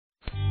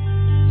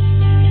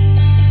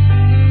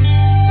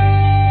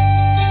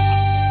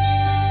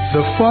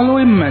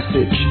following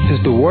message is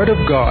the Word of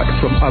God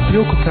from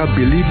Abeokuta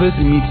Believers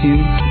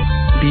Meeting.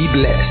 Be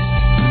blessed.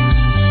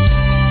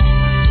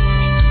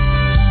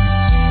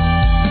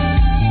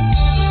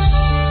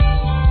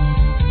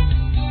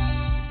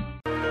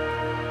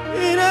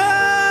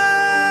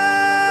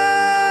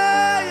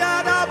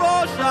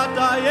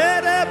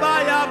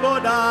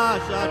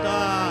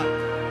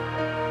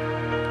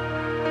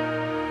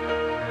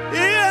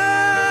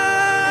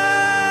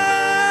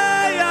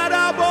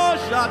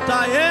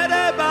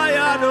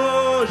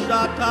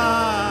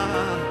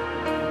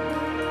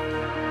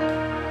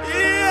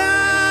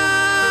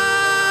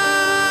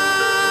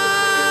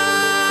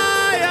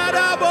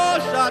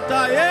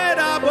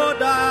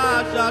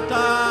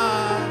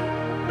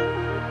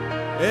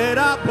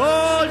 Era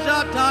boja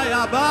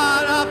taya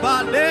bara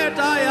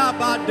baleta ya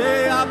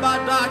badea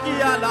badaki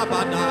ya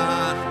labada.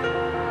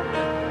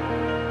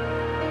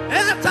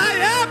 Eta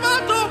ya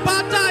batu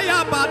bata ya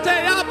bate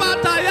ya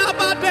bata ya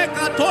bate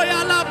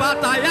katoya la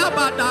bata ya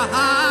bada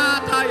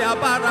hata ya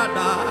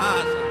barada.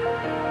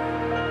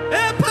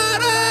 E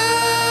para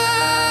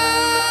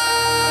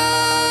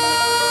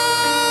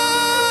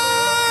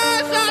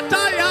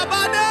jata ya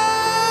bade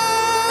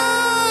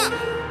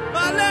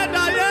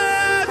baleda ye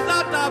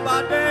sata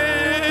bade.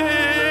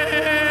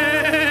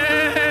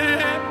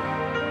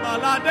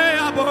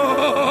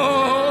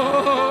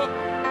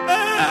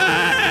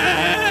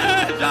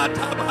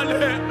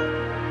 Jatabale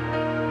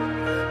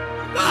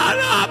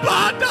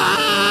Marabada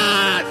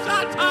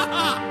Sata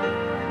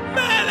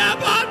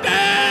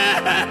Melabade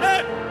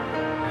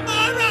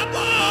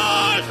Marabo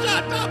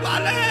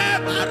Satabale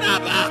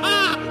Marabaha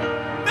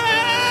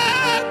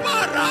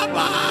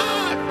Maraba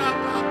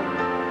Sata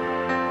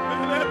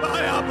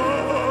Melebayabo.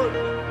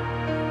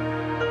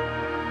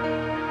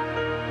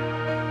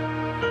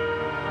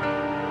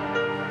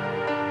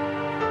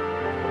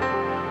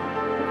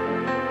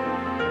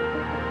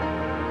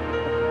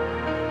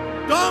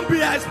 Don't be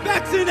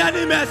expecting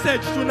any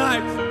message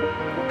tonight.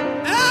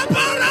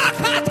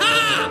 Ebarakata,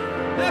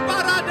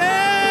 ebarade,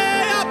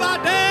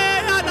 abade,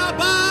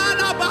 anaba,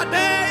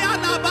 abade,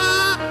 anaba,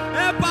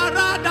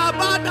 ebarada,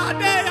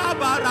 badade,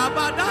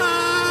 abarabada,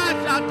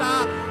 shata,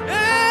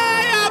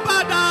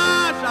 abada,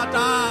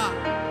 shata,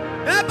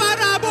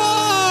 ebarabo,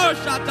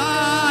 shata,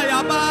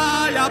 yaba,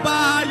 yaba,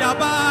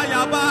 yaba,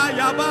 yaba,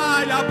 yaba,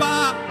 yaba,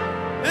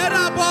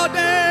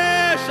 erabode,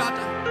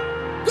 shata.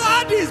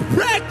 God is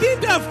breaking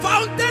the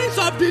fountains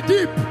of the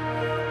deep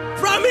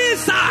from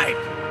inside.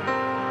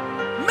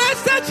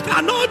 Message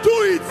cannot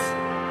do it.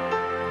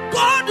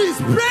 God is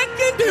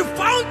breaking the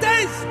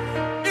fountains.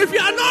 If you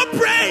are not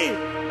praying,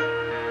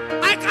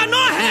 I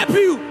cannot help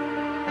you.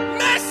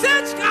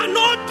 Message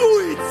cannot do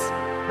it.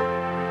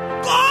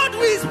 God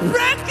is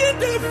breaking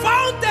the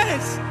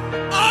fountains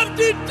of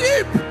the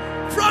deep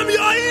from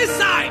your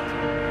inside.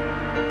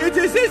 It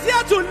is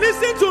easier to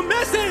listen to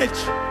message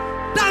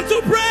than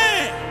to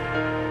pray.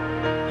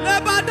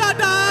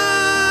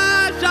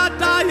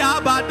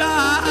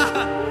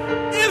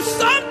 If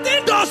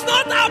something does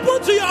not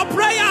happen to your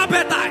prayer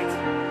appetite,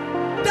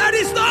 there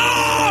is no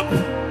hope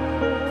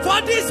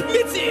for this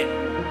meeting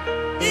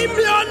in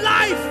your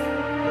life.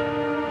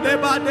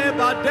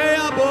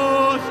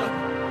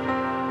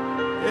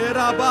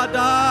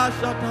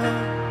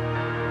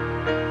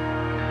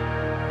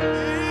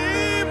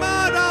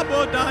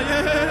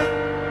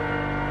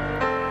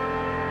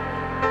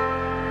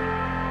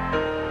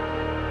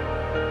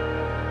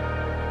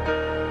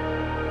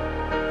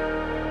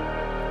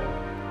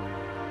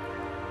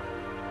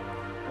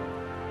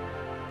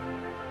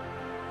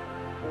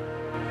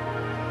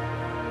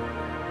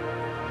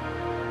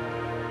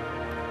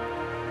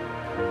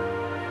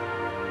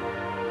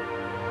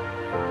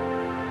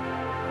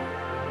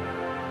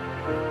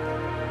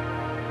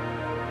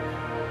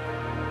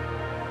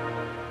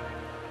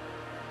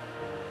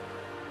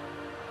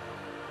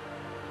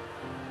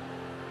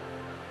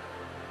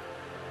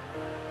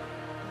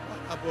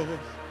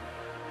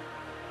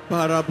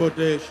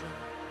 Parabodesh,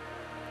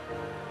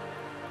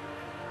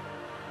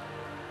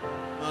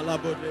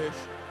 Malabodesh.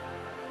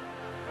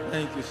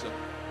 Thank you, sir.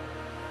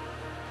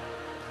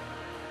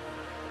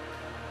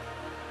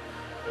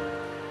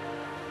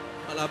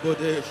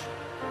 Malabodesh,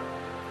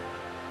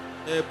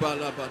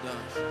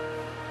 Ebalabadash.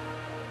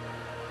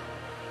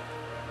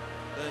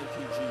 Thank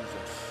you,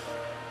 Jesus.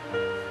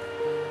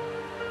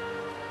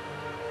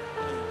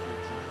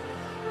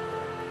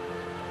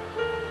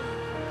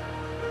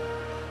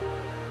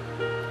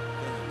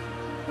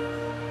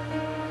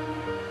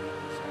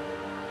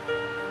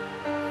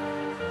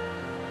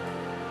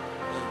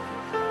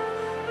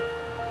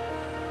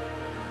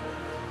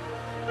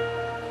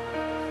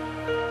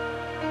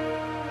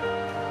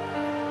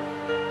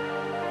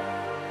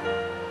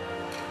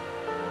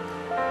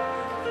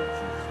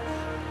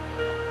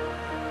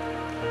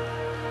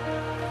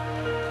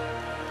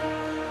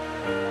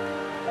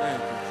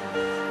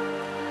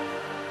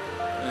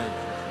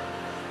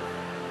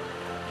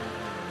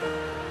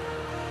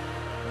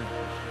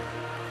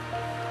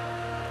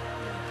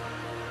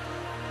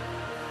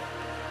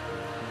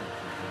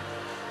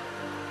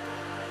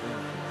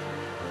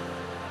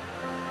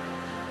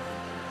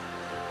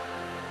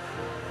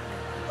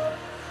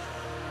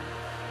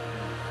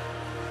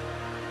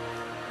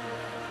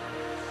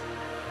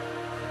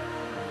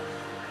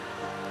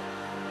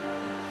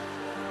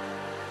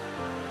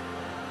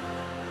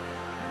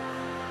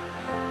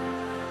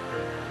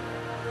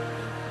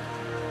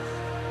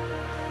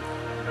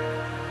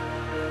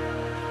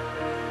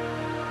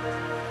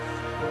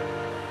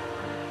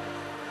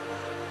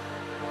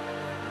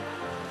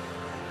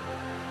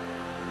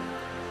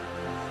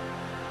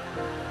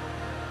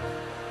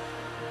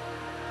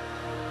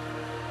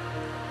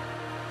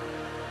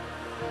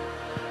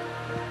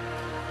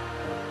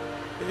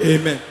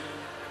 Amen.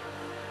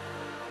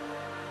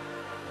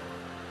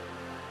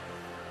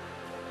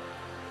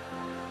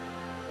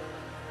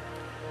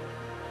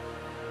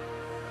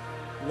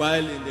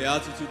 While in the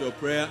attitude of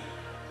prayer,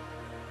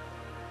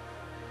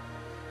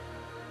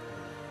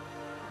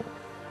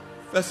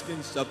 1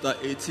 Kings chapter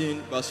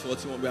 18, verse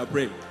 41, we are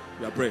praying.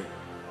 We are praying.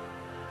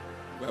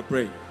 We are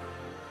praying.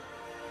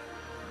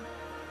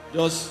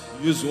 Just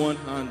use one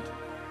hand.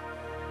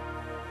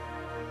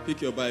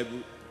 Pick your Bible.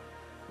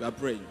 We are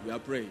praying. We are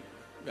praying.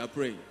 We are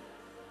praying.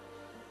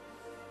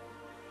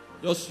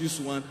 Just use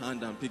one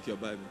hand and pick your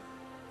Bible.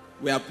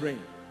 We are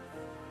praying.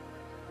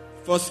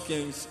 1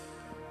 Kings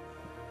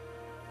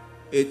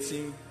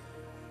 18:41.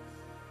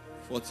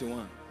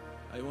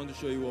 I want to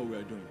show you what we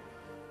are doing.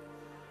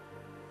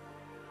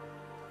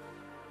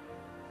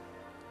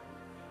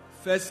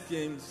 1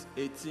 Kings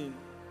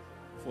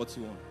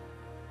 18:41.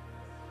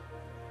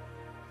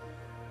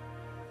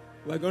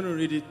 We are going to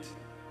read it,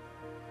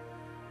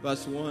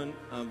 verse 1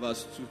 and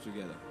verse 2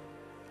 together.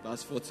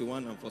 Verse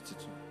 41 and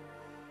 42.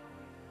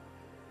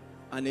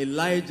 And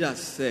Elijah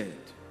said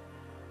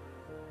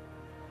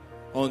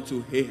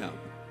unto Ahab,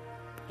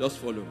 just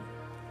follow me,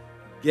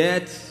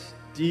 get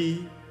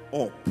thee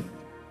up,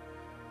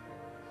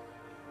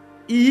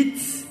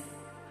 eat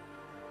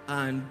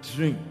and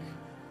drink,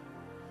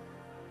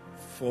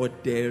 for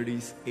there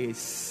is a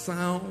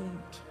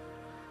sound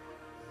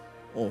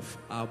of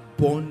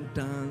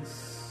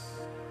abundance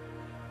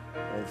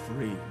of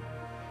rain.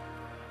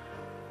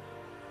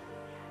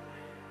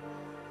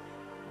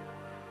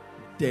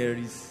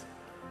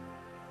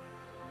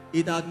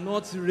 It had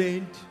not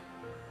rained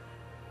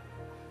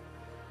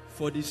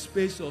for the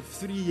space of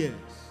 3 years.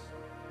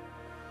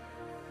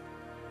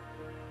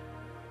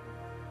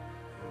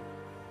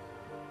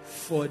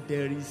 For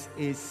there is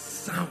a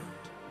sound,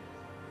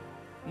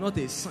 not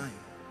a sign.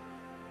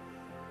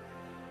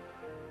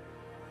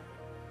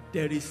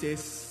 There is a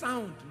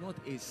sound, not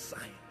a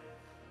sign.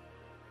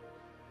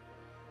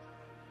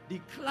 The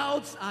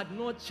clouds had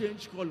not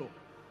changed color.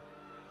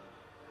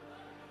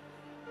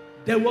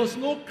 There was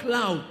no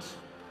cloud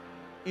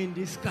in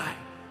the sky,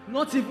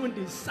 not even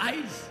the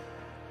size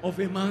of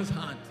a man's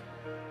hand.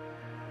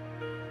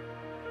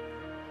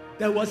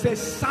 There was a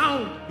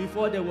sound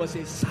before there was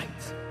a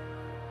sight.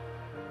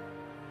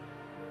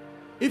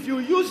 If you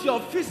use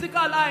your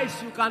physical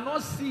eyes, you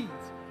cannot see it.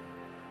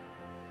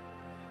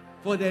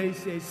 For there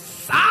is a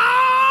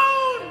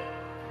sound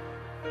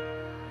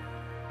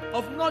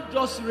of not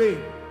just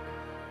rain,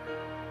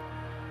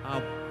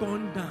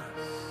 abundance.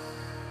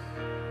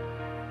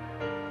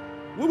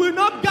 We will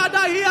not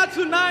gather here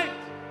tonight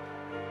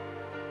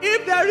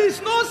if there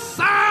is no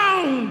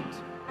sound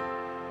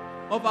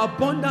of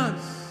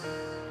abundance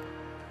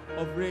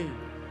of rain.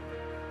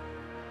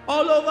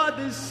 All over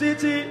this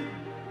city,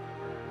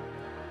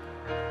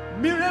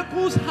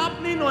 miracles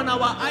happening on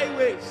our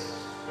highways,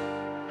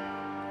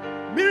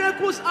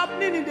 miracles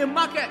happening in the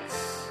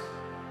markets,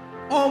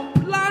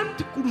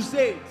 unplanned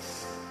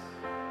crusades.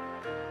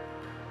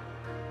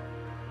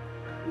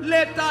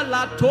 Leta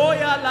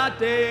latoya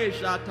late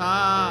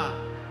shata.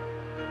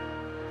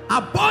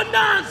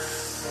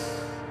 Abundance.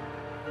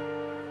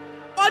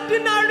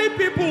 Ordinary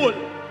people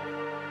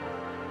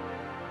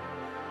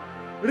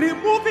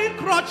removing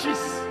crutches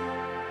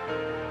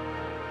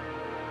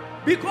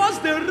because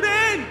the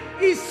rain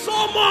is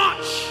so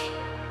much.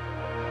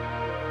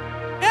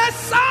 A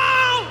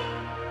sound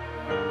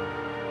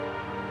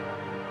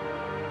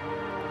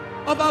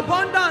of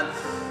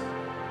abundance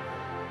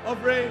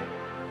of rain.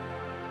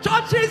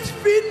 Churches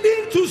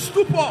feeling to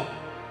stupor.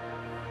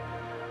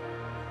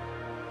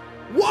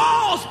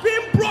 Walls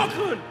being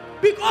broken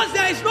because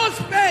there is no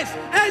space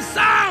and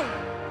sound.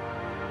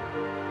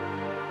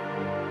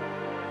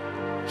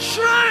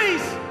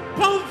 Shrines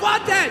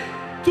converted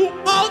to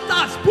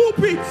altars,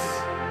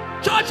 pulpits,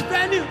 church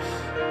venues,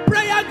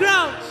 prayer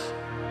grounds.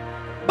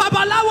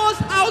 Babalawo's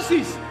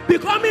houses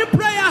becoming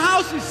prayer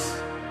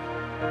houses.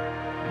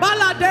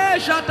 Balade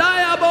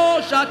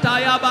shatayabo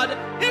shatayabade.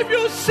 If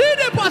you see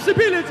the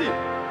possibility,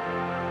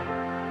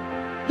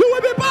 you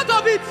will be part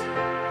of it.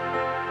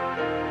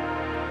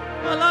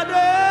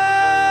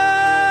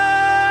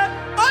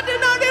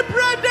 Ordinary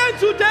brethren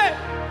today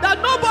that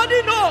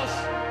nobody knows.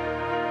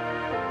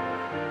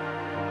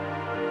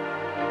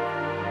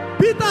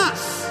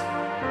 Peters,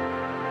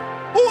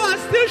 who are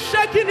still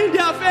shaking in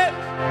their faith,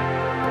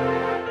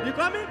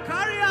 becoming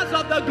carriers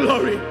of the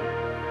glory.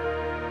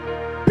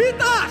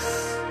 Peters,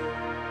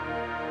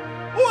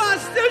 who are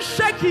still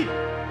shaking.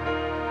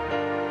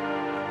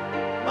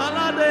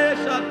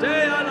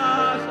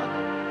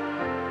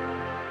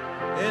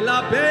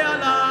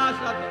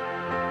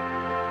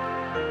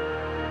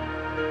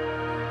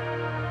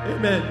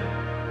 Amen.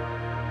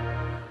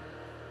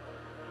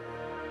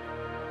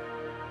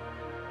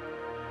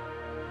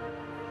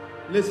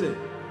 Listen.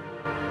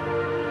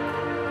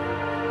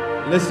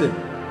 Listen.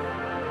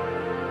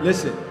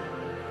 Listen.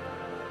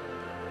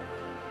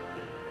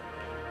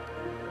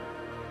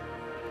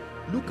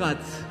 Look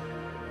at,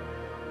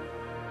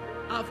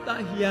 after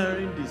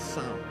hearing the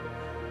sound,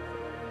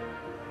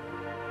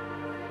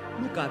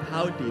 Look at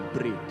how they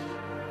prayed.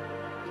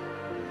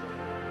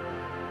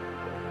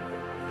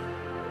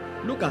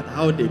 Look at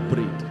how they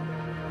prayed.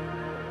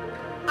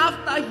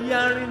 After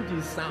hearing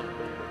the sound,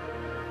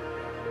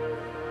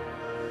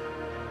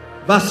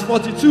 verse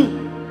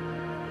 42,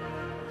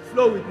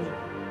 flow with me.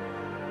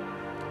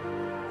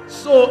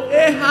 So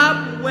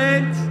Ahab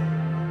went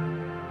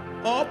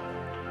up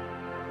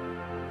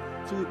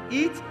to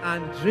eat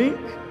and drink.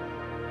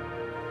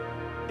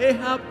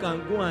 Ahab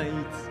can go and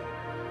eat.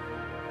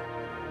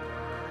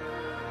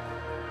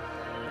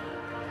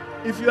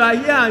 If you are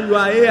here and you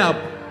are Ahab,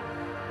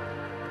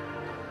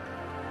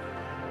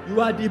 you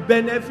are the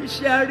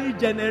beneficiary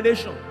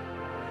generation.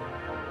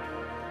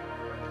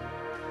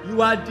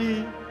 You are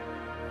the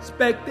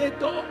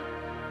spectator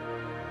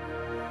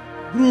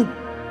group.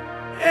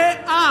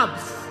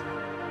 Ahabs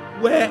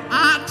were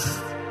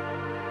asked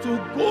to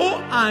go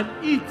and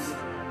eat.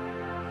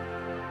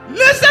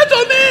 Listen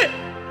to me.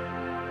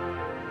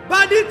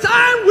 By the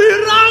time we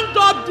round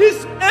up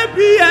this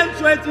ABN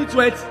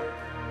 2020,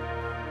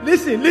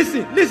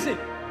 listen.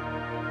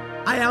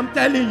 I am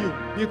telling you,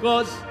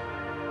 because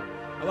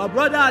our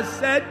brother has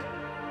said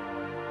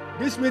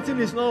this meeting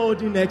is not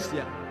holding next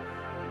year.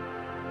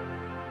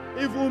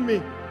 Even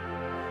me,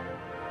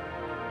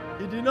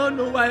 he did not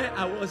know why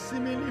I was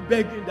seemingly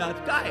begging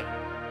that guy.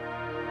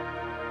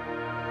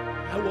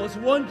 I was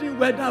wondering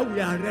whether we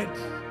are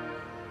ready.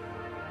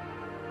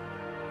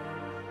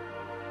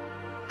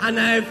 And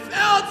I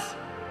felt,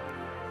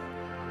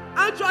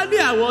 actually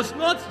I was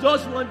not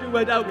just wondering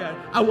whether we are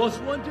ready. I was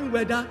wondering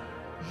whether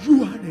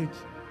you are ready.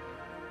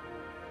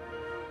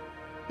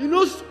 You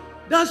know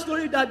that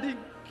story that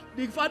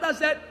the father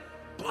said,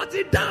 put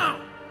it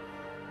down.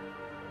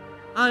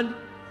 And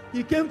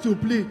he came to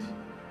plead.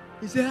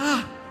 He said,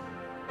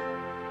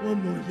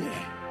 one more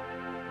year.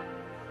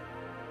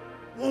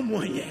 One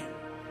more year.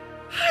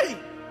 Hey,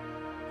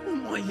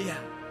 one more year.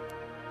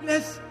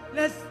 Let's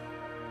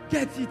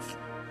get it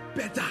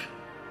better.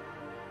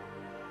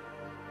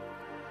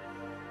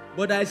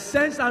 But I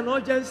sense an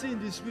urgency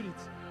in the spirit.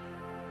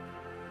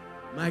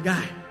 My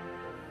guy,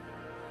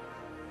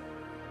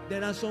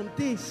 there are some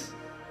things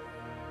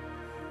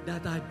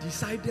that are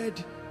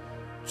decided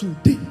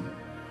today.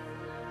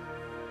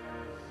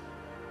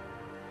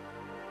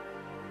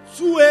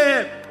 2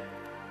 a.m.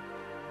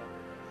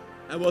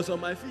 I was on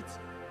my feet.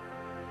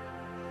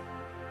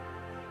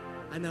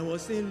 And I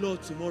was saying,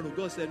 Lord, tomorrow.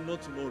 God said,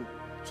 not tomorrow.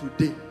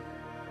 Today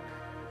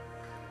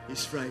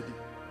is Friday.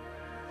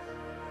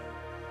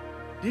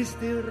 This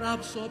thing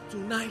wraps up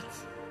tonight.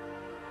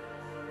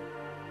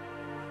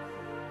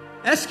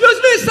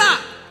 Excuse me, sir.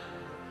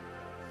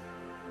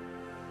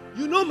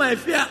 You know my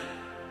fear.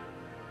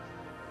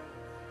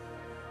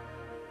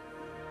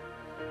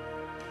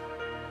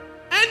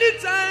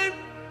 Anytime.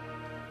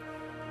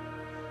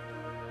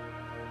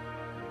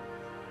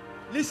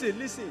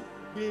 Listen.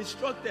 Be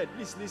instructed.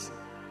 Please listen.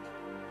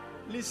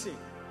 Listen.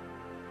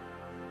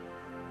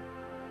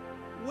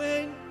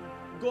 When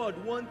God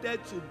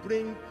wanted to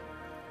bring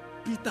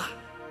Peter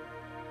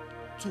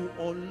to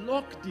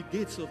unlock the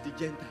gates of the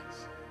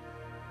Gentiles,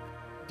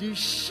 the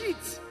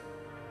sheet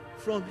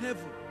from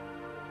heaven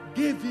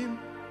gave him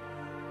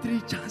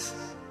 3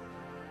 chances.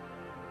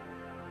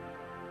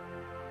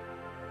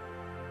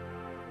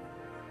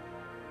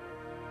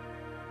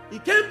 He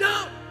came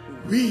down.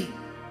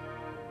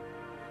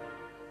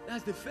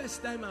 That's the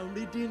first time I'm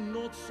reading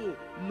not so.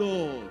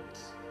 Lord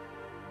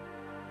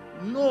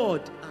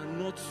and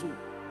not so.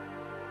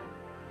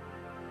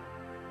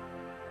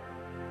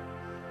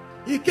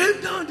 He came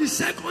down the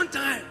second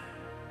time.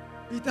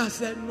 Peter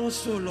said, not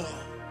so, Lord.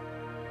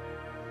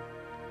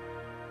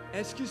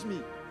 Excuse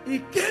me. He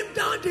came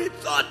down the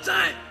third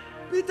time.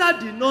 Peter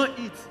did not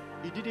eat.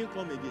 He didn't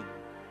come again.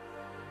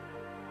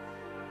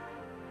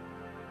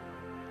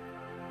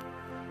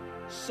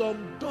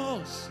 Some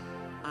doors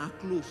are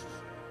closed.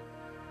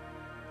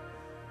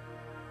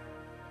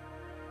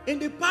 In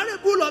the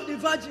parable of the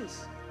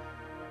virgins,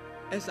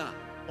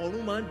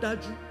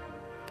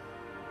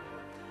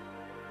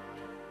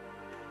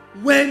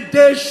 when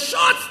they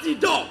shut the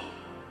door,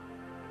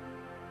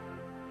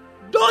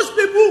 those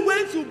people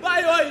went to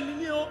buy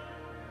oil,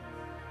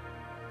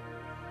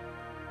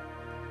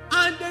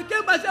 and they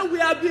came and said, we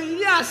have been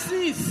here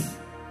since.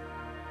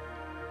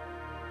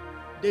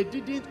 They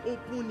didn't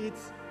open it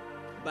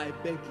by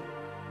begging.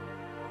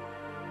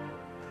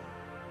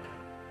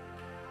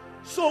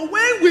 So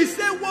when we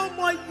say one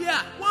more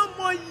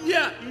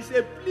year is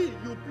a plea,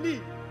 you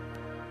plead.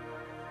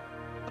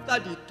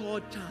 After the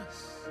third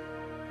chance,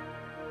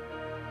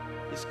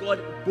 it's called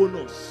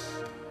bonus.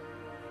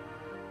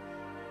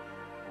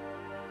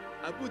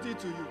 I put it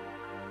to you.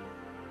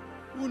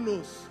 Who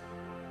knows?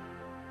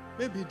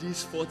 Maybe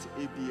this 4th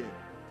ABN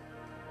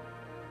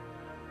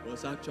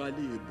was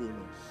actually a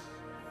bonus,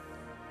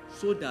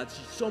 so that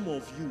some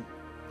of you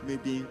may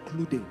be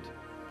included.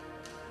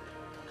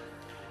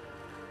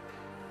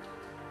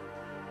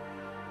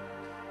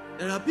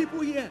 There are people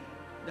here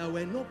that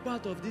were not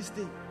part of this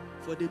thing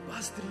for the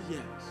past 3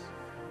 years.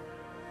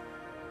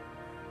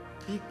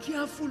 Be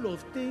careful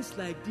of things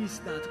like this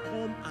that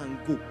come and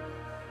go.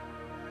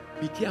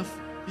 Be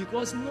careful,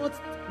 because not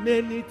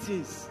many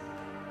things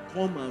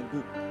come and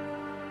go.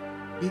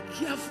 Be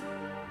careful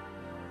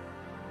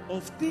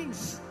of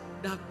things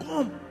that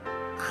come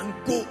and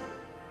go.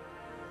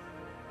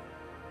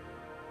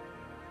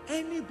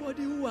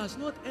 Anybody who has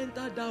not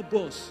entered that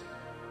bus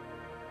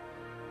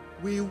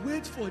will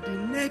wait for the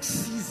next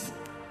season.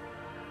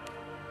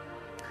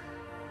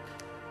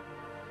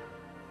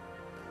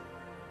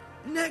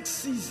 Next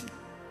season.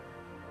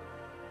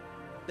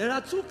 There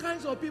are two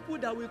kinds of people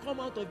that will come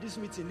out of this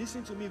meeting.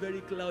 Listen to me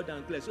very loud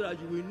and clear so that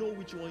you will know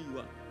which one you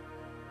are.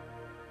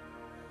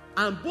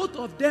 And both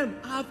of them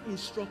have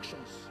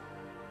instructions.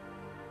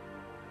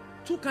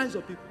 Two kinds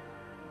of people.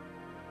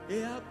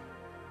 Ahab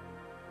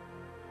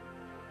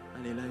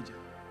and Elijah.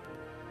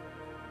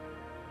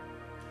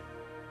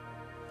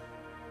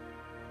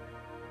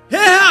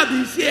 Ahab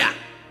is here.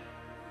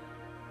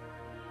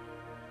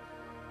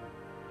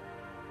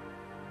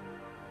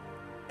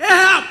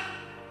 Ahab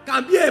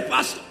can be a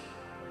pastor.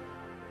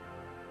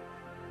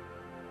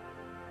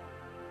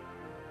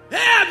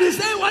 Ahab is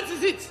saying, what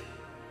is it?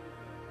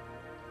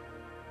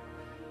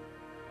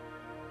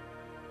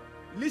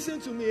 Listen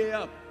to me,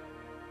 Ahab.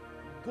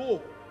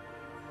 Go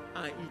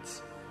and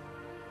eat.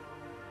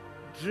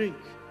 Drink.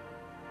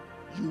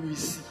 You will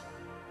see.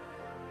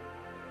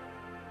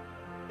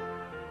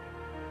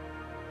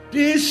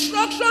 The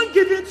instruction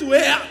given to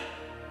Ahab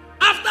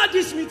after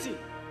this meeting,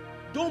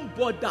 don't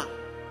bother.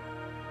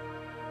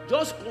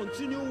 Just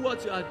continue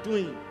what you are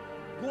doing.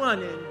 Go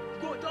and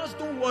go. Just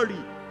don't worry.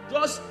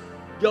 Just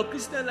your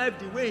Christian life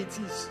the way it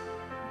is.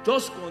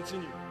 Just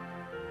continue.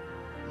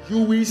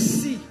 You will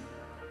see.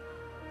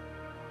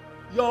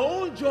 Your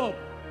own job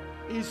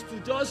is to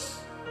just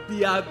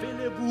be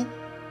available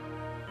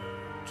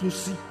to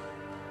see.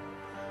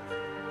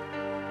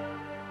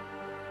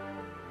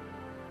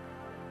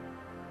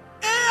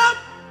 Ahab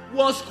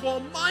was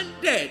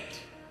commanded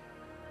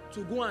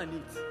to go and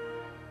eat.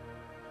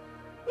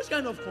 Which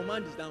kind of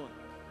command is that one?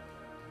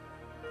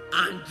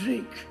 And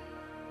drink.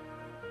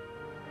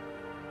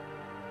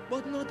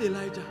 But not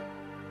Elijah.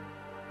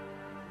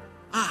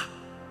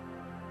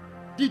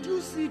 Did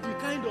you see the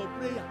kind of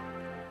prayer?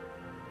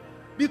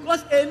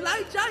 Because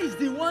Elijah is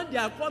the one they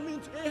are coming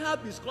to.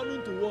 Ahab is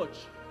coming to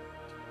watch.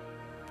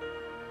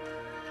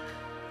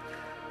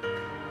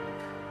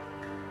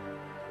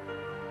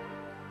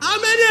 How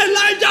many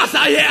Elijahs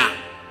are here?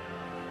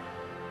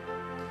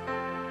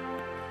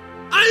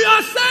 And you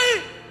are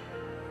saying,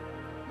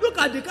 look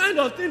at the kind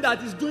of thing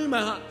that is doing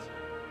my heart.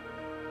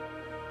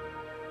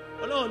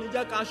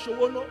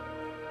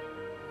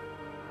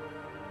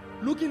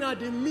 Looking at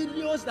the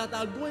millions that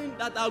are going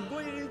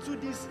into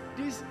this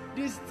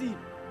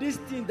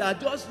thing that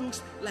just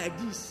looks like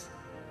this.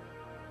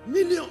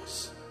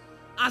 Millions.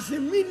 As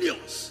in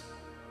millions.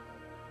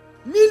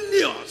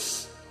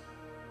 Millions.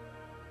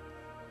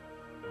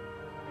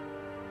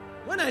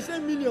 When I say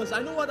millions,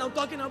 I know what I'm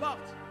talking about.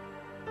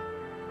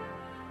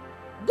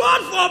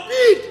 God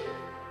forbid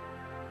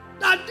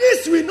that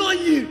this will not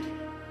yield.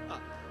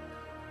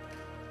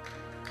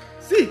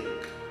 See,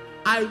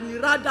 I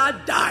will rather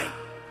die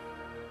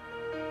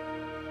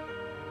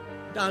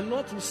than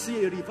not to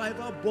see a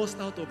revival burst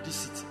out of this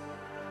city.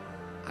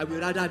 I will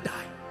rather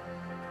die.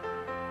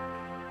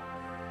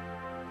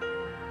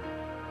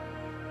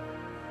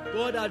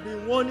 God had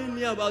been warning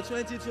me about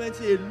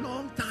 2020 a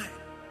long time.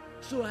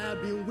 So I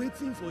have been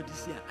waiting for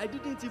this year. I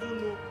didn't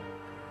even know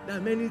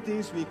that many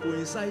things will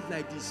coincide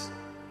like this.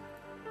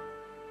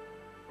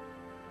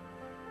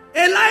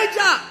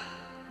 Elijah,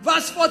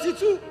 verse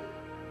 42.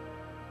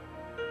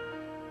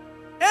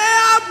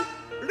 Ahab,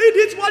 read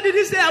it. What did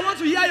he say? I want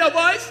to hear your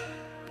voice.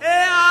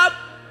 Ahab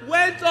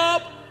went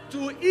up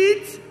to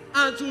eat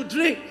and to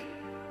drink.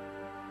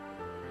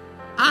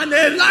 And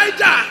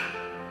Elijah,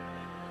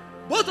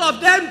 both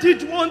of them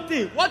did one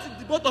thing. What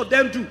did both of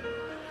them do?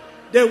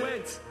 They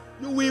went.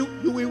 You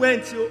will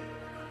went. You.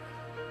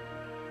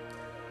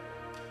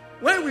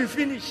 When we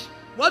finish,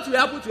 what will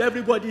happen to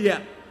everybody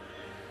here?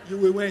 You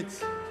will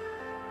went.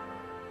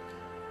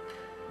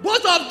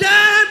 Both of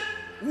them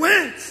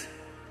went.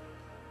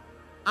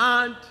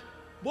 And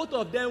both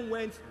of them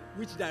went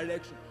which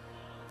direction?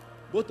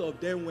 Both of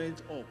them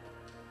went up.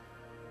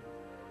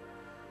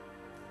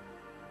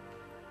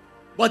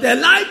 But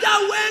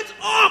Elijah went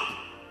up.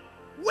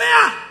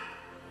 Where?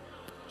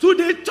 To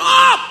the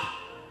top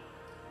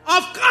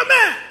of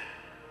Carmel.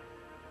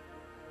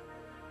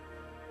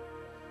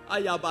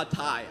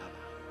 Ayabataya.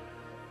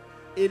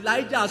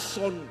 Elijah's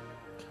son.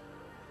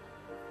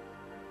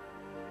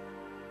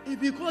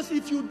 Because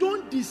if you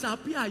don't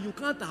disappear, you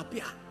can't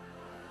appear.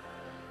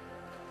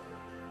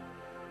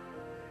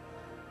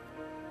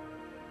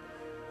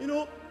 You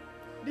know,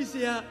 this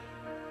year,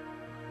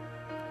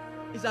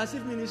 it's as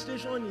if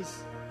ministration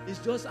is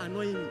just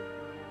annoying me.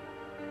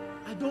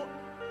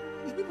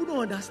 People don't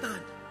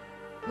understand.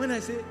 When I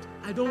say,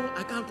 I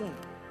can't come.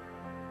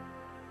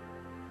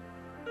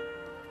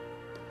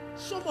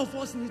 Some of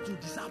us need to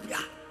disappear.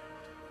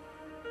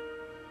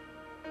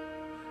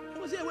 I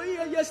was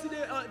here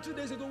yesterday, 2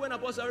 days ago, when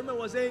Apostle Arima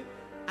was saying,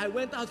 I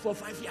went out for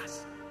 5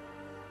 years.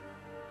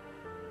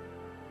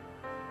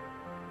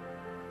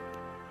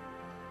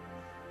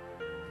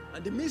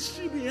 And the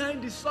mystery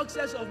behind the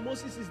success of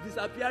Moses is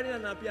disappearing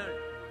and appearing.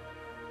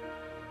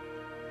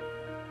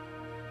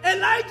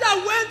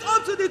 Elijah went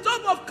up to the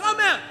top of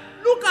Carmel.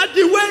 Look at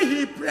the way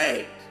he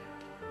prayed.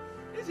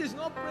 This is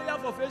not prayer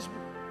for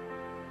Facebook.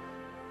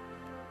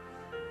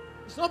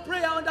 It's not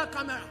prayer under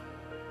camera.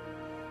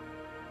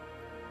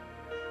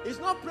 It's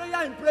not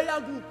prayer in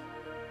prayer group.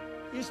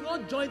 It's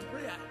not joint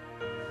prayer.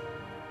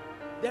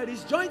 There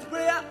is joint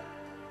prayer.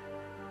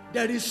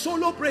 There is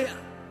solo prayer.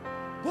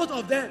 Both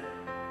of them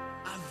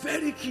are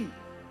very key.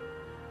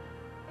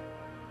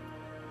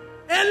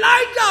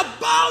 Elijah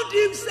bowed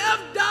himself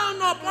down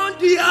upon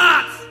the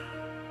earth.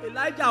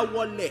 Elijah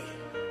wole.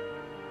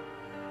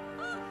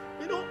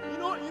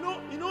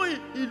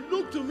 He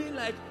looked to me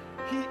like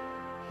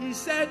he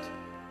said,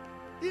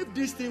 if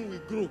this thing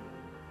will grow,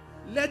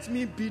 let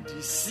me be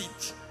the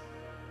seed.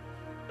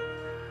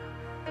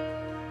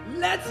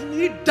 Let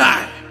me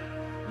die.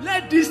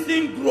 Let this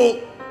thing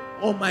grow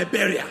on my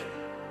burial.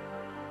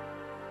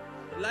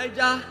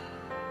 Elijah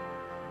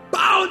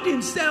bowed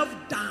himself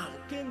down,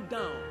 came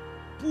down,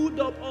 pulled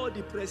up all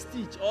the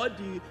prestige,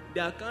 they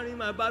are carrying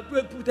my bag,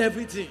 put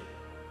everything,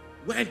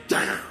 went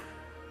down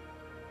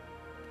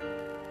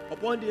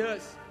upon the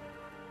earth.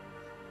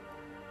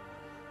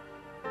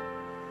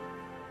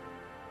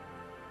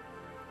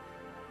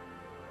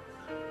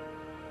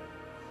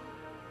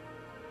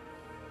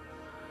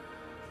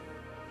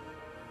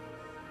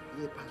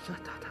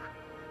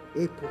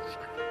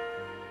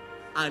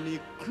 And he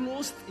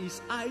closed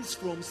his eyes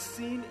from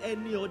seeing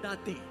any other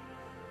thing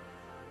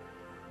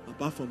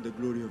apart from the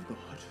glory of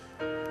God.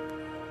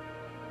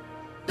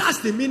 That's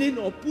the meaning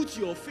of put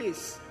your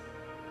face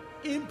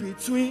in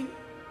between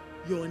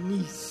your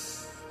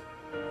knees.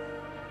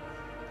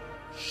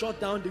 Shut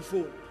down the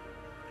phone.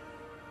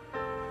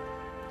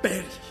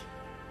 Bury.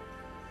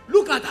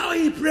 Look at how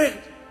he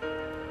prayed.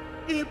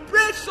 He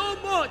prayed so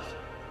much.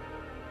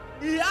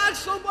 He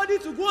asked somebody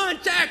to go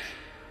and check.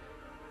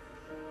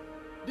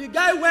 The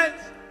guy went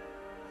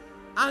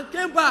and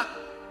came back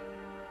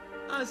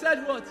and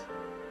said what?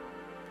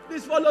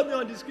 Please follow me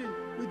on the screen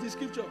with the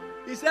scripture.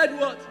 He said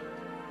what?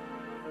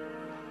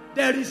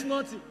 There is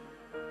nothing.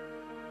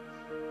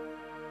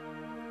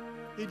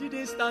 He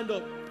didn't stand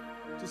up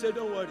to say,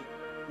 don't worry,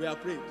 we are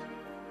prayed.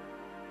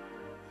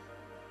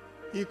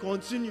 He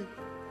continued.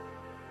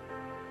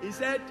 He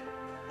said,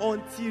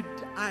 until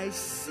I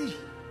see,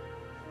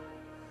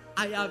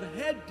 I have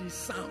heard the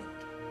sound,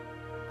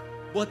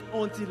 but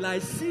until I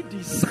see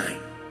the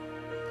sign,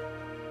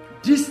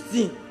 this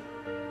thing,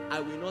 I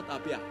will not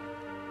appear.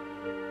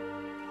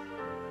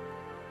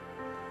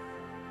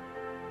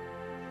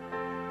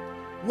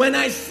 When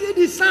I see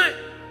the sign,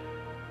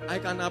 I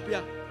can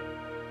appear.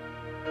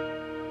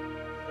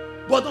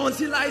 But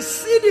until I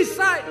see the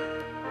sign,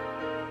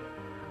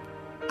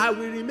 I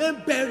will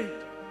remain buried,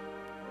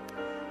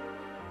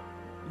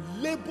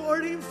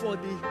 laboring for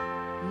the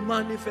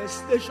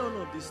manifestation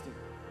of this thing.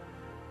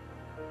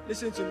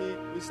 Listen to me.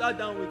 I sat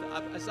down with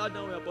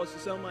Apostle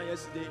Selman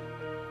yesterday,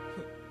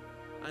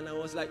 and I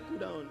was like, "Go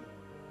down."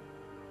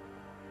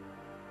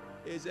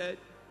 He said,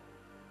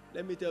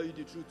 "Let me tell you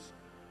the truth.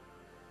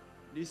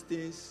 These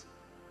things,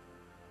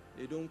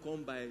 they don't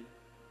come by.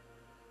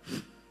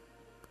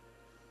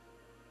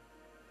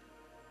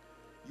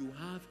 You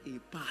have a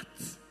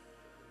part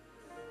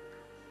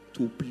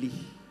to play.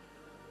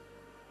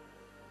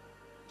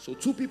 So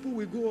 2 people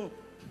will go up.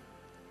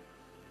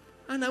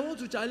 And I want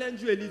to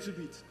challenge you a little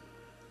bit.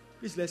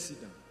 Please, let's sit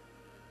down.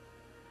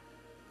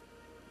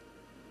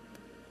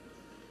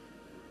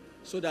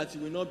 So that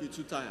you will not be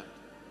too tired.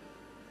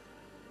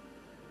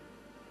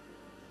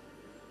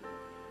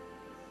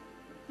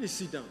 Please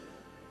sit down.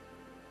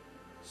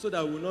 So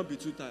that we will not be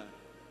too tired.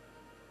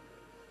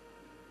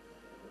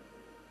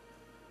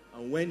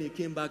 And when he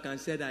came back and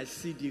said, I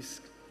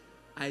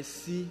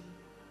see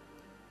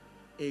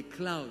a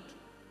cloud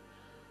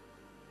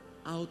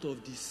out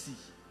of the sea,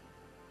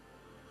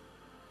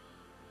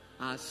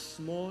 as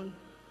small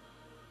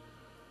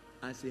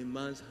as a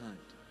man's hand.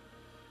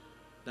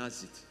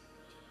 That's it.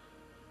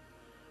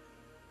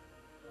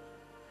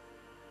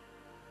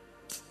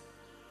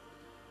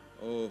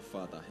 Oh,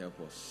 Father, help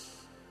us.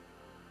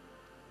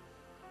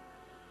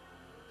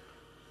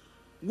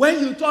 When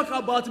you talk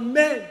about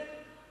men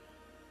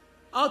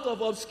out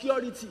of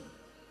obscurity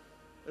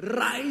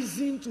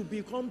rising to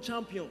become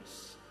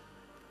champions,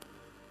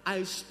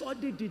 I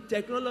studied the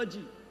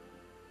technology.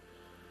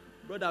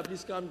 Brother,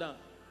 please calm down.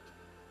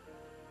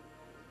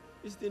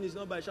 This thing is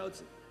not by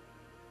shouting.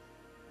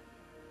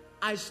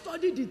 I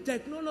studied the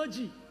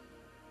technology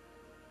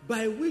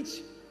by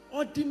which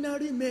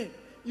ordinary men,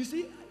 you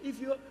see,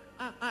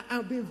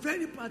 I've been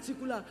very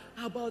particular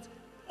about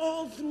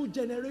all through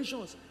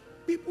generations,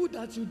 people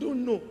that you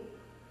don't know.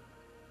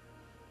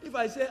 If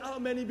I say, how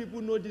many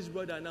people know this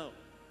brother now?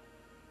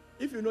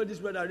 If you know this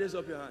brother, raise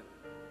up your hand.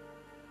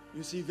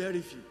 You see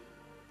very few.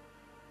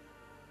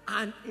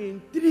 And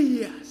in 3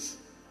 years,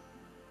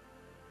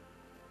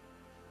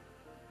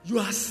 you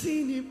are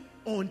seeing him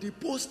on the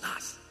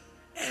posters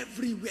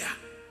everywhere.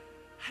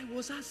 I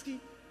was asking,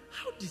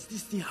 how does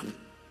this thing happen?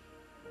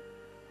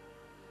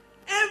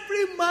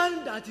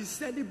 man that is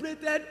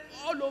celebrated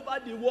all over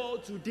the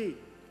world today,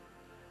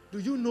 do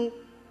you know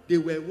they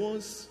were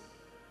once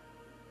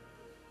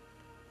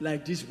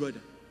like this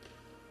brother?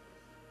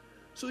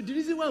 So the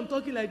reason why I'm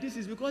talking like this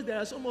is because there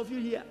are some of you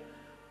here,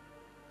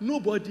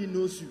 nobody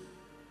knows you.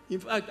 In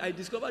fact, I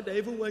discovered that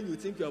even when you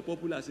think you are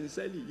popular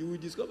sincerely, you will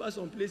discover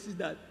some places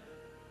that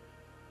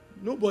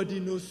nobody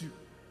knows you.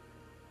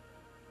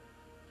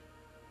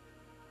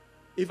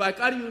 If I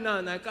carry you now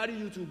and I carry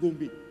you to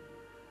Gombe,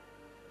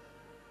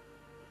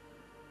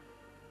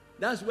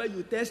 that's where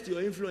you test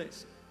your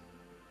influence.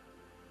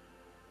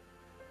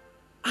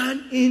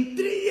 And in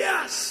 3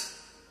 years,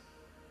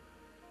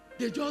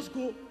 they just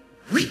go,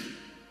 whee!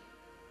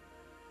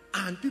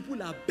 And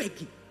people are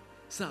begging,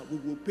 sir, we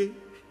will pay.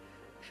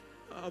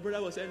 Our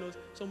brother was saying,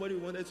 somebody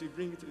wanted to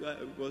bring it,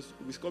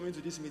 was coming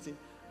to this meeting,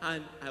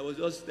 and I was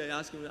just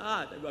asking, we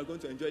are going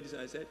to enjoy this.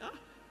 And I said,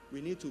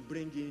 we need to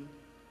bring in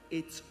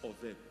 8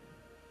 of them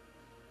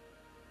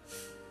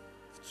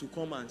to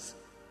come and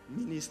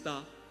minister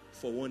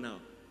for 1 hour.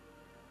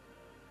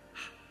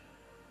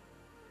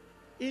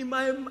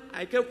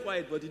 I kept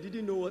quiet, but he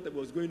didn't know what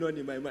was going on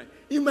in my mind.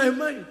 In my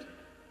mind,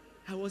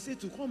 I was said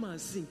to come and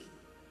sing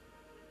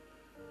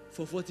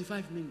for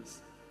 45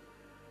 minutes.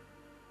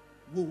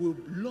 We will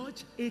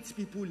lodge 8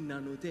 people in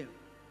an hotel.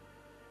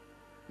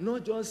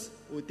 Not just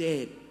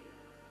hotel.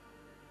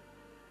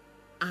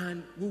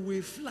 And we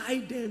will fly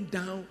them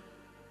down,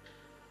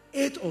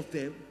 8 of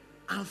them,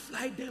 and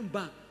fly them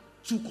back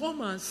to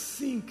come and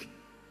sing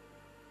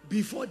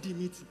before the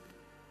meeting.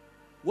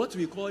 What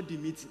we call the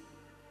meeting.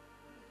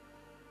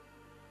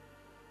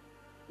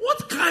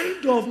 What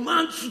kind of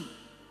mantle?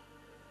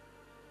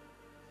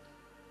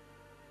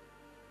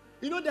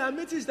 You know, there are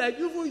meetings like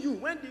even you,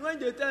 when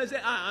they tell you, say,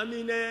 I'm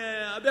in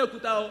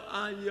Abeokuta,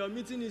 and your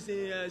meeting is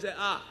in, say,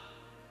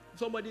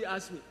 somebody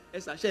asked me,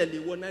 Esther Shelley,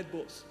 one night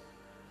boss.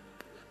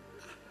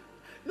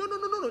 No,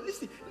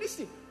 listen.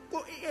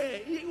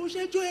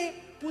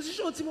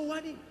 Position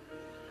Timowani.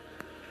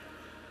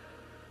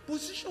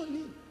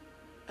 Position.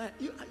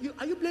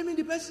 Are you blaming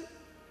the person?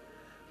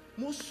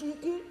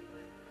 Mosuku.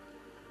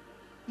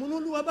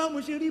 Monoluaba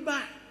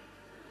Mosheriba.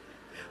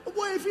 Oh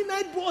boy, if you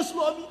night boss,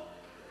 love me.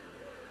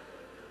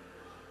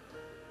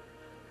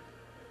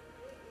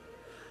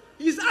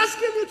 He's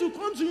asking me to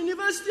come to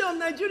University of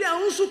Nigeria,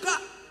 Unsuka.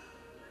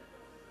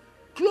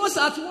 Close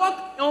at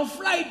work on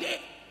Friday.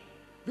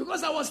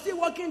 Because I was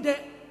still working there.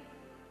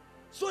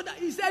 So that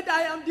he said,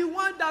 I am the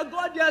one that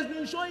God has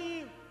been showing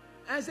him.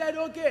 I said,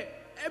 okay.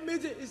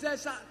 He said,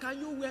 sir, can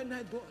you wear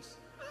night boss?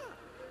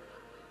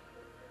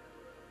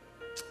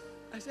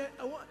 I said,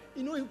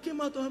 he came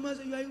out of him and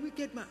said, you are a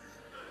wicked man.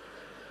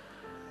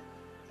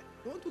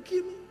 You want to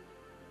kill me?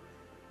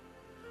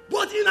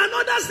 But in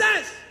another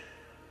sense,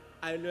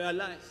 I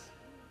realized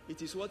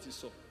it is what you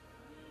saw.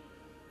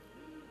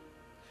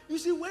 You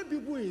see, when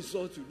people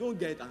insult you, don't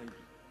get angry.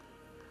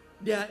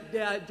 They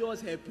are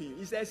just helping you.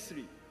 He said,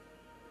 3.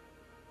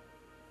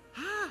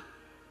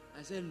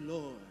 I said,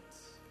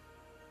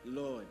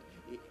 Lord,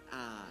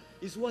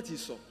 it's what he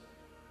saw.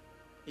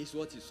 It's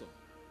what he saw.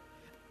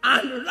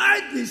 And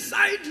right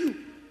beside you,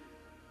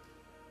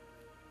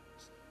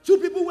 2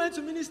 people went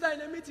to minister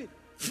in a meeting.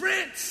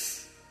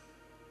 Friends.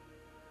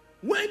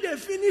 When they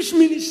finished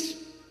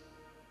ministry,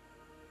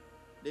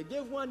 they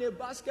gave one a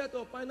basket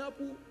of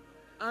pineapple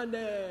and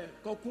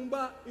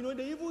cucumber.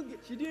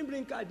 She didn't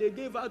bring car. They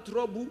gave her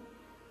trouble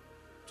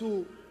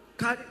to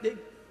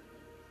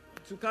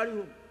carry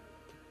home.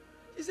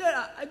 He said,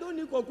 I don't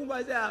need cucumber.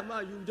 I said,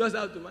 man, you just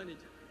have to manage.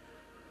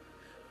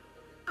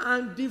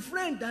 And the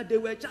friend that they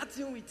were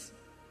chatting with,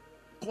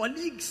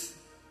 colleagues,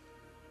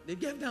 they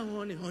gave them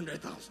only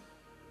 100,000.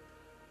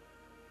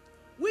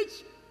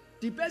 Which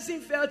the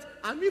person felt,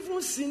 I'm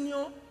even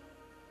senior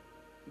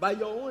by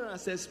your own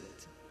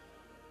assessment.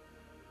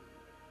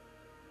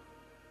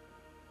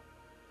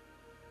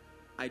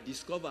 I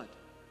discovered,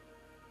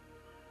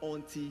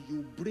 until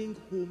you bring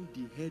home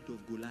the head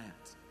of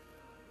Goliath,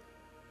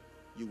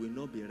 you will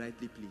not be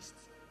rightly pleased.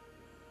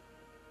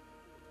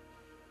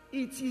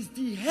 It is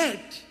the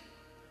head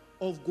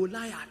of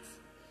Goliath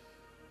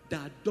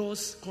that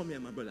does, come here,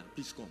 my brother,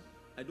 please come.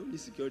 I don't need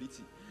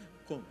security.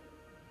 Come.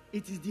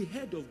 It is the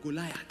head of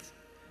Goliath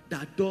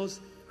that does.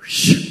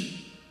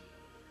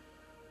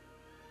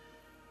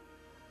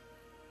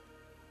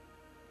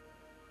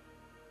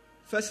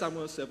 1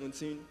 Samuel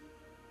 17.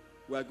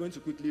 We are going to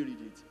quickly read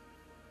it.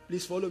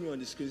 Please follow me on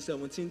the screen.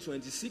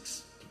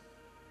 17:26.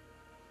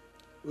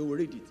 We will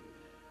read it.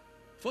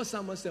 1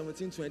 Samuel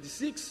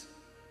 17:26.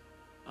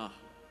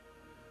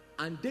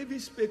 And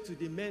David spake to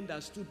the men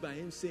that stood by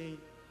him, saying,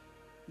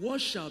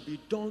 what shall be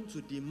done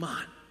to the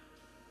man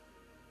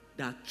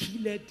that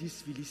killeth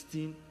this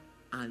Philistine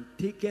and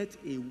taketh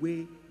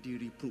away the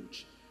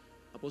reproach?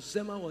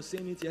 Apostle Segun was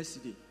saying it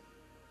yesterday,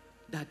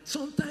 that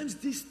sometimes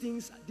these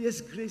things,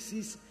 these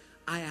graces,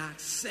 are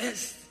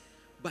accessed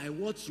by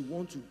what you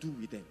want to do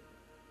with them.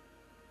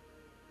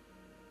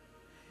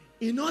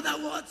 In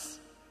other words,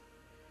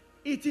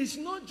 it is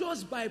not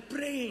just by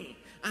praying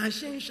and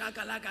saying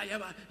shakalaka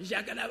yaba,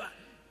 shakalaba.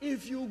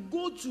 If you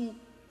go to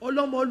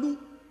Olomolu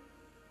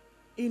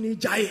in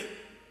Ijaye.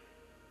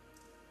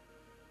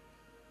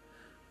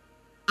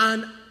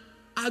 And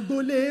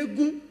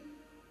Agboleegu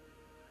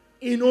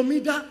in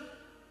Omida.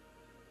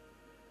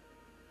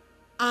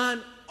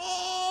 And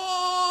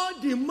all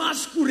the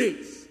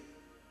masquerades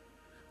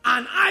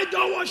and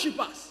idol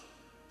worshippers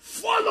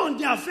fall on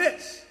their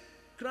face,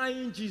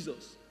 crying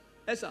Jesus.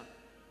 Esa,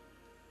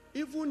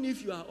 even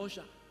if you are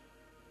usher,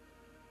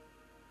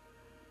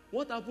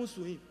 what happens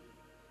to him?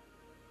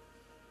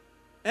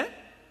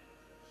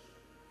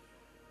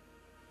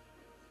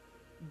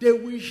 They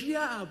will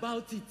hear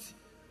about it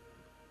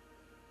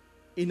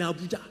in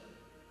Abuja.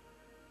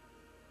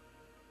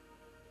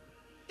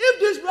 If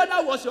this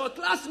brother was your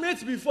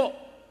classmate before,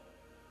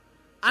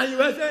 and you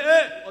were saying,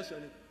 hey, what's your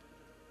name?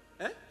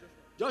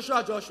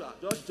 Joshua, Josh,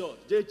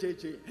 J,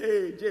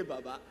 hey, J,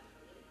 Baba.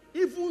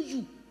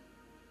 Even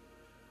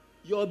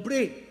your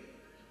brain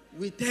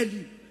will tell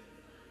you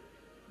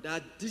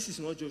that this is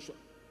not Joshua.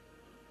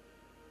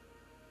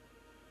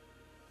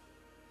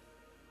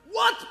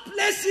 What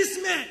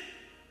places men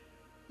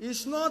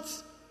is not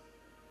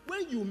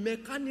when you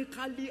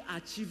mechanically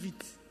achieve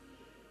it,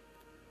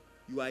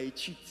 you are a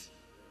cheat.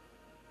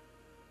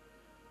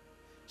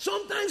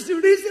 Sometimes the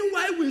reason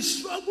why we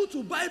struggle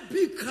to buy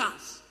big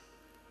cars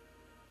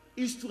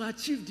is to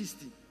achieve this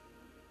thing.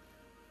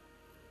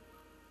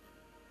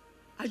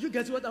 Are you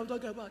getting what I'm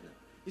talking about now?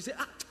 You say,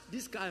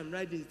 this car I'm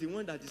riding is the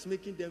one that is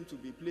making them to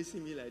be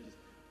placing me like this.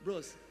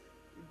 Bros,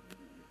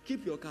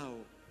 keep your car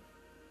up.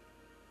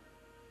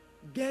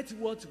 Get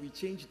what will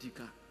change the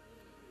car.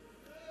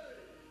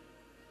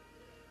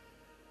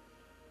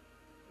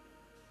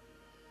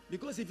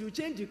 Because if you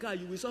change the car,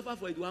 you will suffer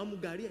for it.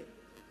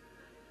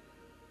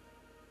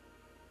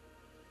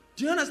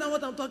 Do you understand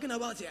what I'm talking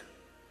about here?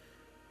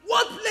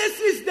 What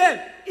places them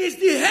is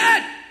the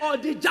head or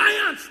the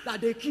giants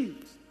that they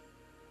killed.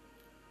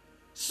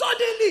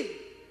 Suddenly,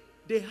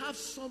 they have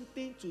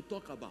something to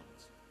talk about.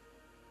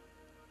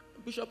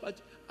 Bishop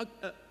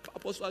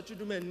Apostle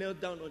Achudume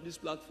knelt down on this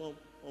platform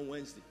on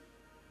Wednesday.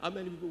 How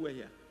many people were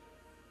here?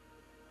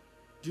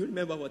 Do you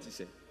remember what he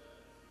said?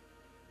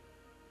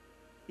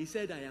 He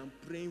said, I am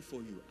praying for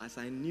you as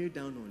I kneel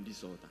down on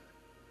this altar,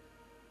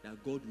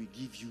 that God will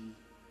give you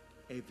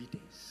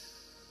evidence.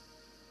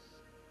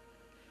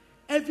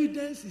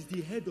 Evidence is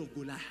the head of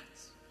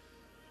Goliath.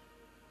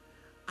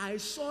 I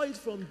saw it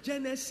from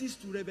Genesis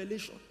to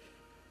Revelation.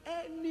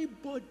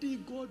 Anybody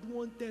God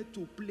wanted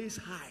to place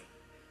high,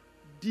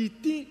 the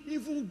thing,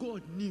 even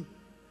God knew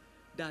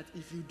that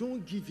if you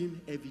don't give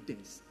him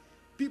evidence,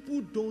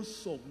 people don't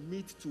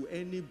submit to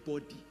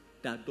anybody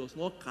that does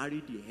not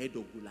carry the head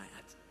of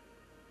Goliath.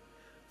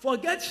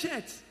 Forget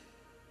shirts.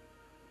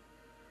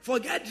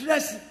 Forget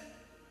dressing.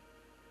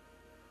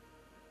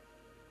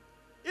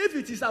 If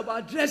it is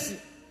about dressing,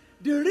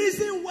 the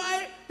reason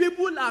why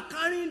people are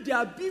carrying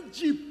their big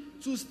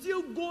jeep to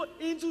still go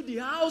into the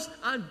house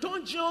and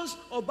dungeons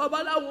of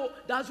Babalawo,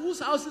 that's whose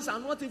houses are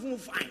not even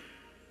fine,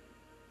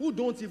 who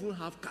don't even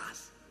have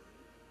cars,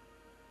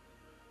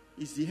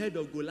 is the head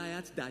of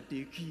Goliath that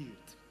they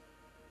killed.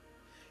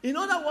 In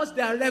other words,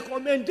 their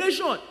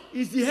recommendation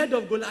is the head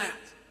of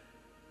Goliath.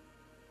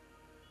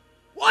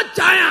 What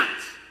giant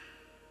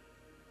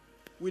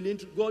will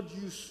God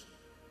use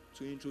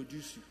to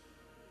introduce you?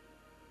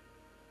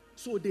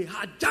 So they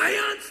had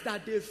giants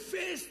that they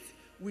faced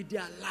with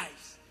their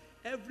lives.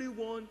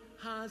 Everyone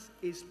has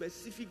a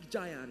specific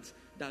giant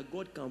that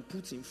God can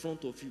put in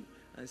front of you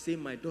and say,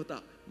 my daughter,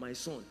 my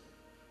son,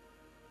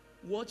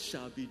 what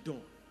shall be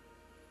done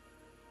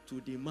to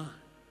the man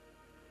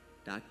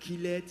that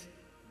killed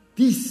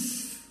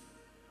this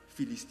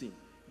Philistine?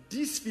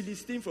 This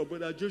Philistine for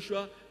Brother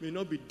Joshua may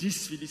not be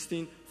this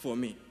Philistine for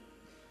me.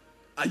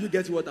 Are you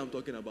getting what I'm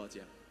talking about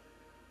here?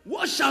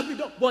 What shall be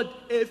done? But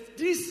if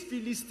this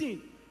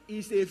Philistine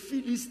is a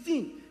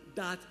Philistine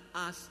that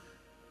has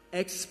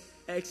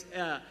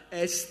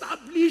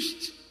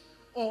established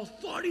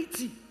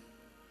authority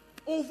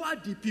over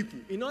the people.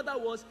 In other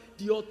words,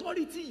 the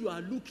authority you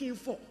are looking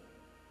for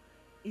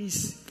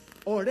is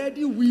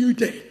already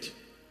wielded,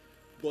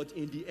 but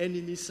in the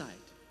enemy side.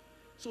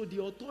 So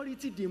the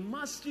authority, the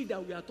mastery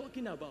that we are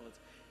talking about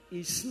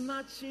is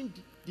snatching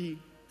the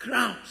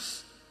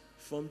crowns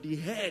from the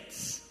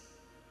heads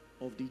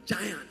of the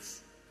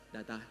giants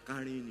that are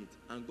carrying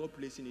it, and God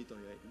placing it on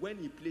your head. When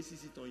he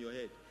places it on your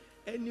head,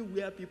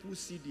 anywhere people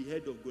see the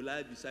head of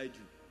Goliath beside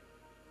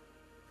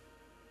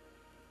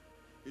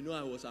you,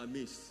 I was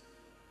amazed.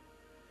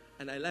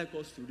 And I like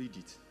us to read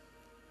it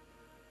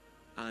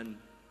and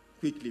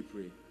quickly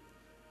pray.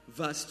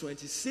 Verse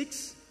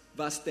 26,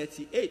 verse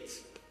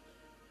 38.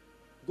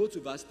 Go to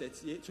verse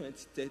 38,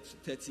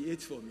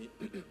 38 for me.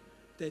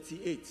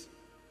 38.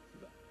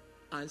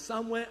 And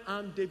Samuel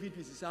armed David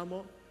with his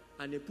armor,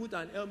 and he put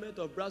an helmet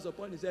of brass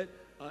upon his head.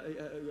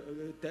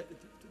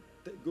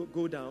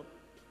 Go down.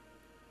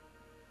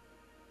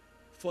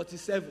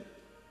 47.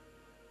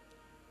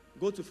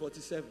 Go to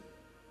 47.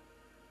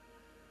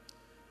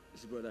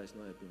 This brother is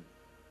not helping me.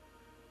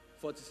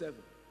 47.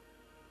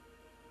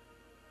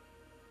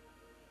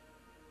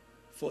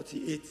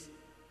 48.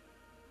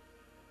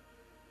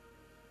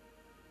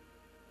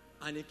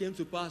 And it came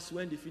to pass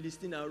when the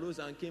Philistine arose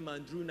and came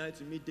and drew nigh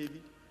to meet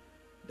David,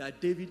 that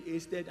David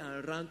hasted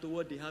and ran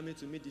toward the army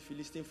to meet the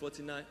Philistine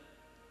 49.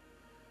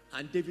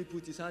 And David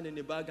put his hand in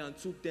the bag and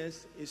took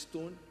thence a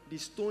stone, the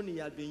stone he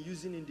had been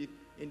using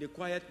in the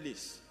quiet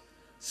place,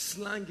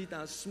 slang it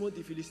and smote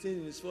the Philistine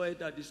in his forehead,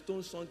 that the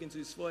stone sunk into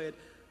his forehead.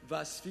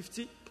 Verse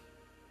 50.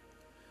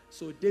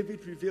 So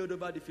David prevailed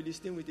over the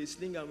Philistine with a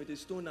sling and with a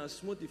stone, and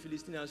smote the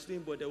Philistine and slew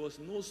him, but there was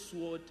no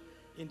sword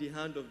in the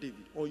hand of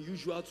David.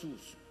 Unusual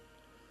tools.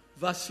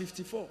 Verse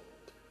 54.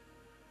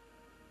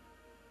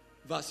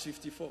 Verse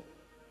 54.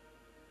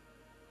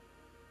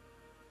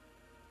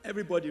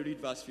 Everybody read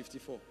verse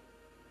 54.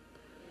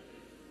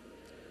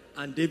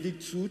 And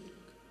David took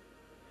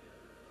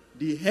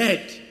the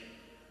head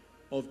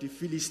of the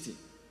Philistine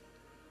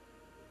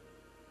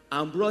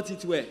and brought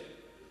it where?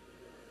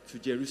 To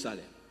Jerusalem.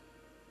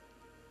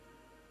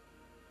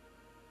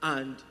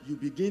 And you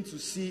begin to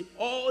see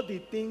all the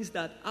things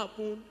that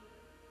happened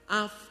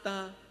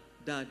after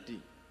that day.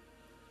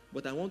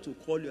 But I want to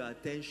call your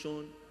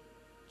attention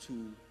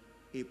to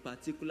a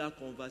particular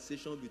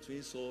conversation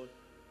between Saul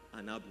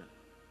and Abner.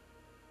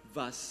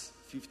 Verse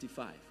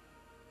 55.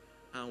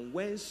 And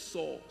when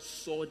Saul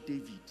saw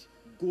David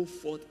go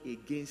forth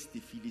against the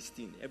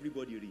Philistine,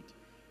 everybody read,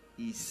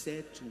 he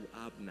said to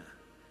Abner,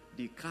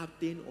 the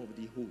captain of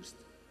the host,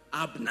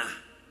 Abner,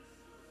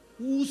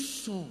 whose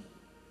son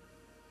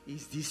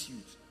is this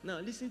youth? Now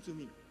listen to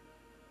me.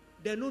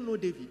 They don't know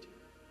David.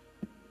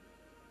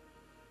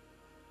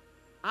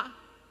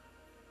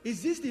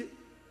 Is this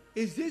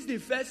the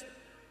first?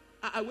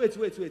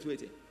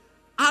 Wait.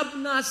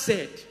 Abner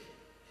said,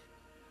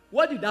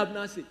 what did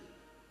Abner say?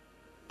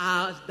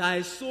 As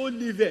thy soul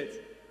liveth,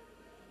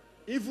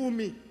 even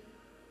me,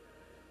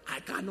 I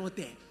cannot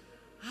tell.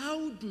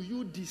 How do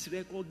you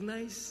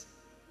disrecognize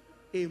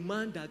a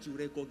man that you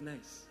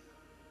recognize?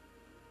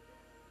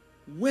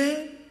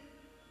 When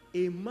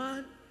a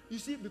man, you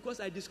see, because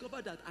I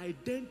discovered that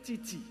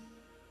identity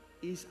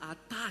is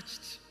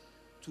attached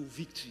to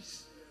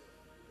victories.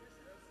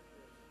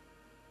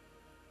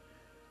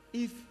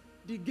 If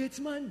the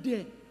gateman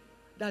there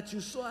that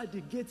you saw at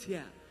the gate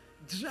here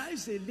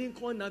drives a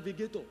Lincoln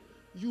Navigator,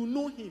 you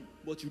know him,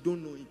 but you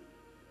don't know him.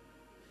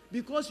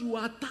 Because you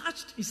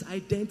attached his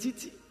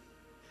identity.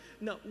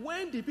 Now,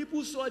 when the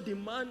people saw the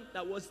man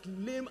that was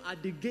lame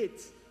at the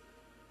gate,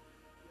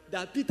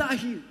 that Peter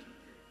healed,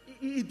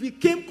 it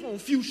became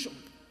confusion.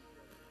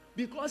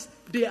 Because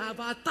they have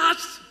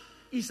attached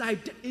his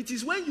identity. It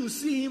is when you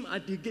see him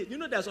at the gate. You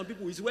know, there are some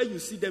people, it's when you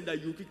see them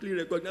that you quickly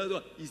recognize,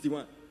 oh, he's the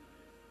one.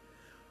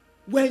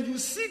 When you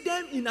see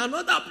them in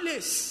another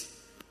place,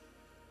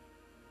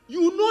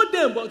 you know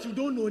them, but you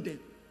don't know them.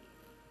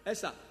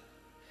 Esther,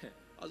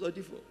 also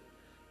different.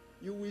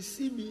 You will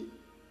see me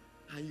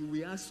and you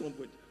will ask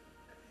somebody,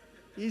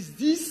 is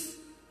this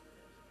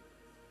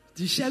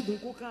the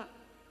Segun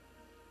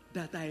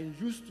that I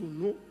used to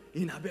know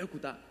in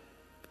Abeokuta?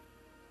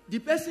 The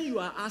person you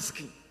are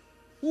asking,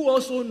 who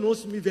also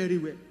knows me very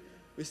well,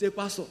 will say,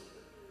 Pastor,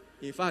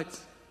 in fact,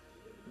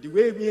 the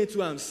way me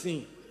too I'm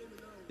seeing,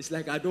 it's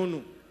like I don't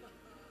know.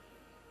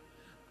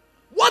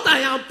 What I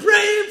am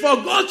praying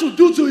for God to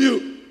do to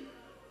you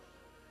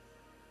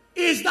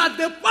is that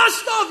the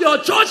pastor of your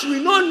church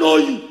will not know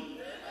you.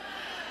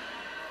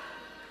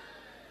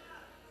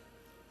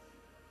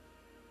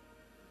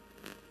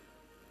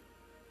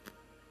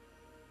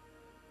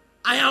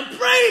 I am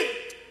praying.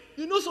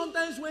 You know,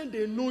 sometimes when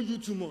they know you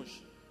too much,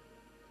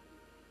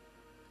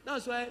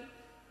 that's why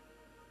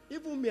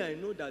even me, I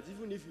know that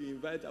even if you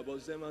invite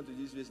about someone to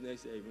this place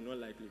next year, he will not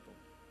likely come.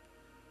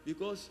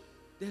 Because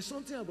there's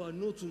something about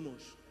know too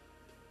much.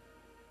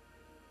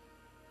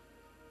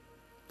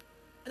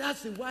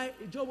 That's why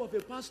the job of a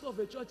pastor of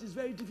a church is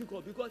very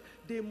difficult, because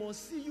they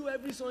must see you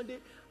every Sunday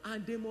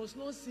and they must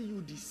not see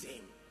you the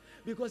same.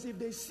 Because if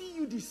they see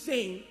you the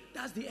same,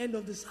 that's the end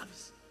of the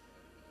service.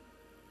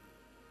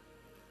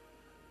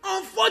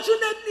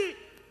 Unfortunately,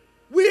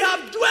 we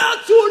have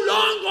dwelt too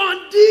long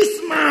on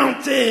this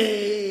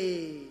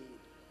mountain.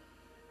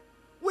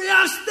 We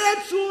have stayed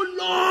too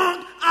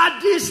long at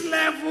this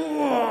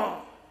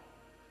level.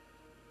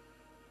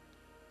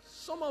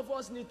 Some of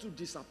us need to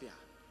disappear.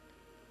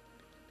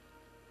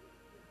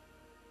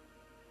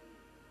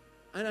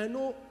 And I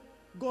know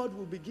God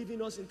will be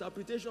giving us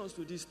interpretations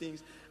to these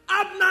things.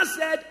 Abner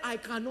said, I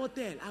cannot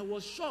tell. I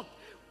was shocked.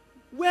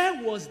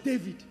 Where was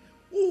David?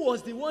 Who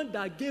was the one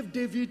that gave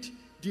David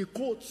the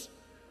coat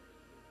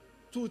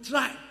to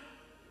try?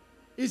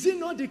 Is it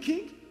not the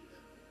king?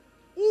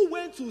 Who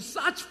went to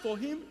search for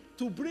him,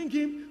 to bring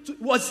him to?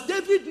 Was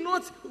David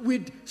not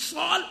with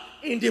Saul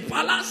in the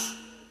palace?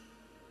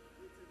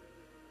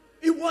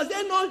 Was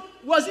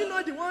he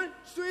not the one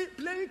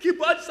playing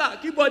keyboard, sir?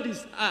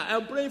 Keyboardist,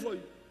 I'm praying for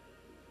you.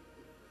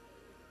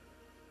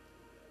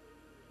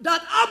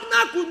 That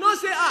Abner could not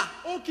say,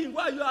 oh king,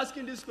 why are you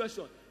asking this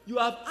question? You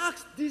have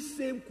asked this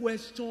same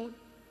question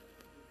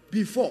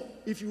before.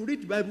 If you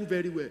read the Bible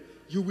very well,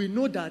 you will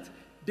know that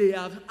they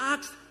have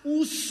asked,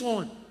 whose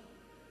son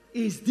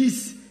is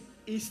this?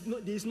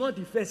 It's not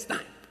the first time.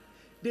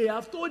 They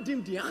have told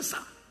him the answer.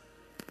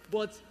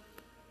 But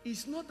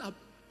it's not a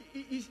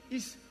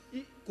it's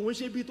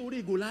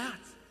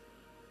Goliath.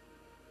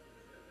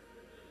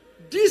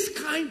 This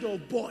kind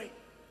of boy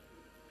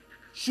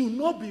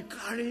cannot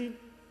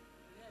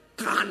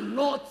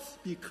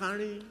be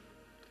carrying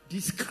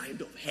this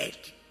kind of head.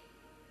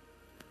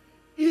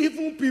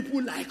 Even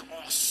people like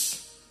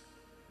us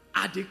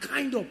are the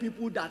kind of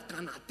people that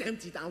can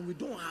attempt it and we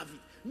don't have it.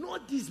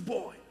 Not this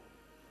boy.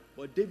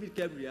 But David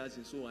kept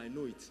rehearsing, so I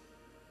know it.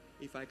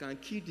 If I can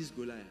kill this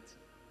Goliath,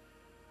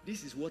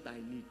 this is what I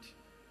need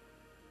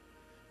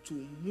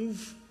to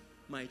move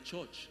my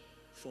church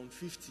from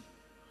 50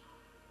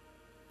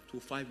 to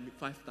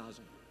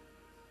 5,000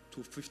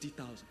 to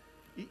 50,000.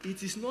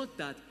 It is not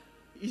that.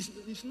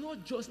 It's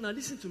not just, now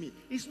listen to me.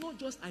 It's not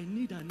just I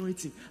need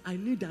anointing. I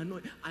need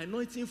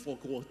anointing for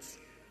what?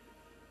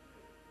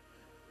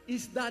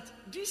 It's that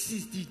this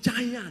is the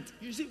giant.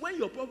 You see, when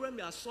your problem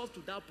is solved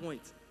to that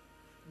point,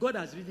 God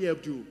has really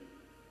helped you.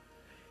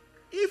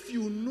 If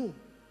you know,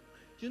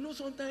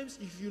 sometimes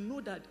if you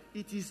know that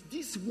it is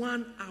this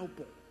one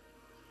album,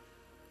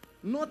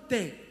 not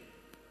 10,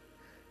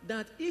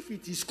 that if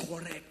it is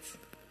correct,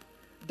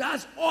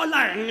 that's all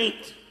I need.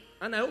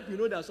 And I hope you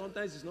know that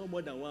sometimes it's not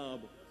more than one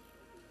album.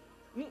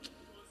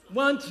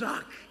 One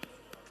track.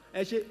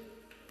 If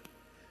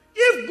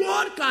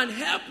God can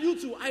help you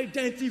to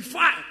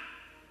identify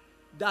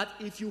that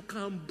if you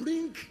can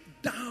bring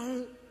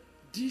down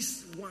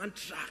this one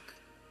track,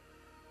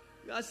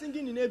 you are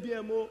singing in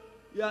ABMO,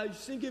 you are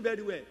singing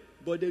very well,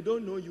 but they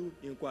don't know you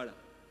in Kwara.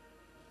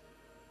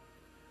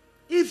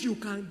 If you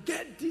can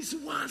get this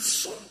one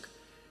song,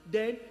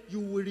 then you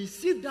will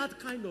receive that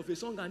kind of a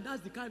song, and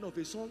that's the kind of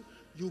a song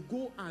you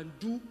go and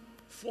do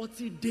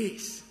 40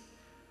 days.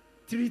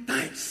 3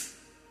 times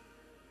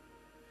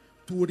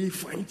to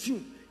refine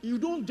tune. You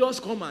don't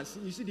just come and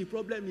sing. You see, the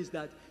problem is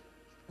that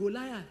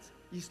Goliath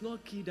is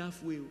not killed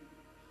halfway.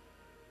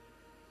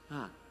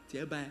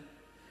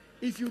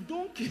 If you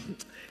don't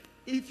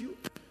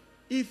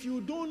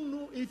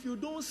know, if you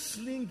don't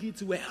sling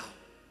it well,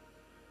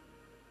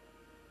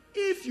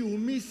 if you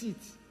miss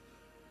it,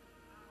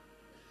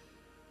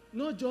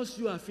 not just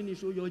you are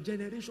finished, or your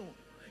generation,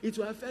 it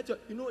will affect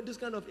your, this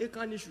kind of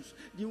acre issues.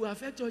 It will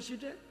affect your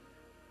children.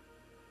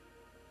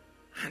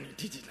 And he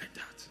did it like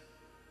that.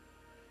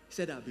 He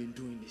said, I've been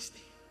doing this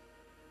thing.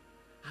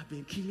 I've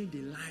been killing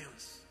the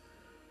lions.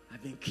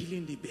 I've been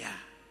killing the bear.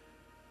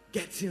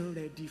 Getting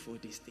ready for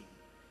this thing.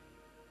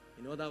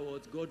 In other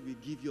words, God will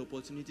give you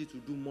opportunity to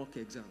do mock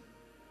exam.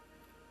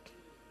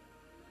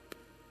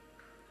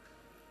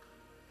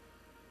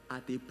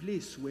 At a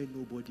place where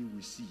nobody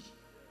will see.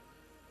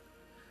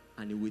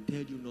 And he will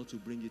tell you not to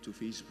bring it to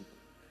Facebook.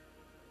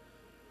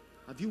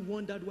 Have you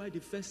wondered why the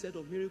first set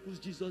of miracles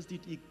Jesus did,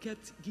 he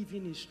kept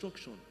giving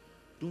instruction?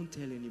 Don't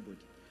tell anybody.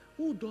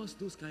 Who does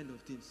those kind of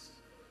things?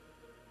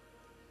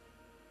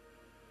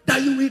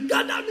 That you will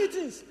gather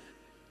meetings.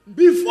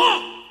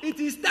 Before, it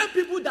is 10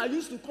 people that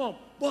used to come.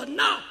 But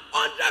now,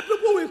 100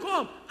 people will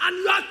come. And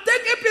you are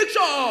taking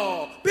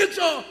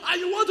picture. And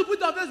you want to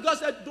put on face. God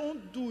said,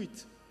 don't do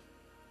it.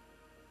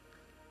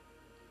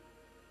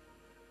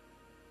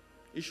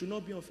 It should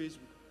not be on Facebook.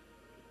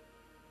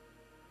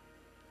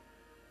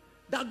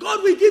 That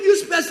God will give you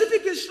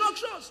specific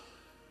instructions.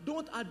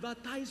 Don't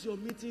advertise your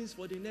meetings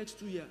for the next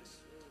 2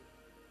 years.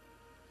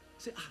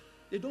 Say,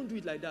 they don't do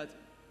it like that.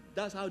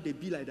 That's how they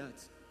be like that.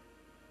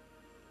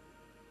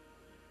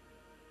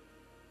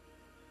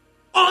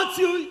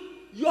 Until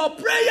your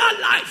prayer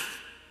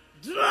life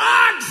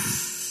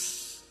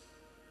drags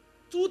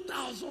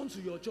 2,000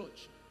 to your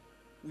church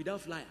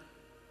without flyer.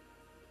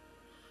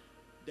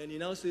 Then he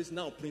now says,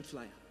 now print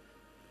flyer.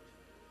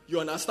 You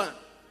understand?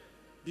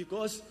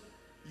 Because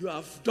you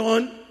have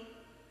done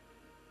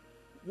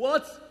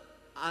what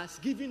has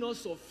given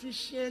us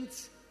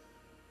sufficient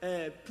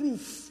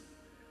proof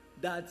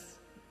that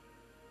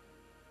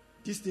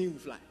this thing will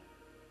fly.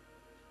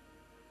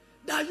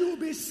 That you will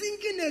be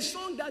singing a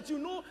song that you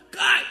know,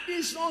 God,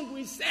 this song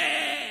will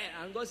say.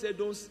 And God said,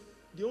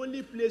 the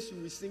only place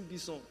you will sing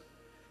this song.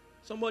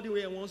 Somebody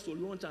who wants to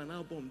launch an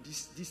album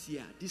this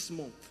year, this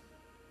month,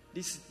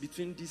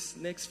 between these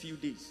next few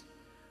days.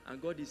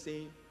 And God is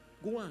saying,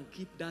 go and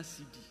keep that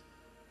CD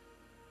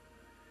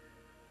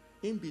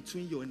in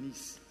between your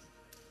knees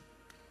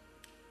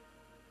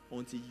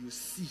until you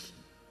see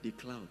the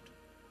cloud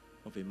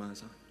of a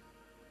man's hand.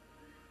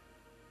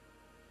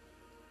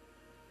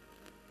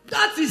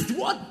 That is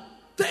what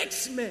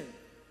takes men.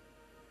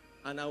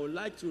 And I would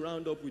like to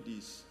round up with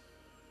this.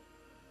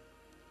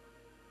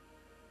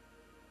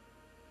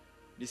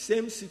 The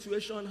same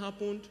situation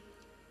happened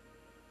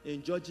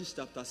in Judges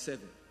chapter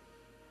 7.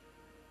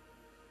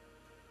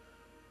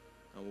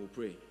 And we'll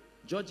pray.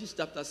 Judges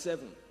chapter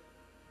 7.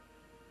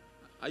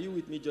 Are you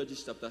with me,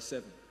 Judges chapter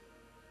 7?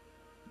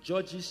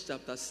 Judges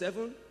chapter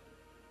 7.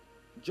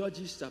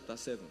 Judges chapter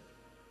 7.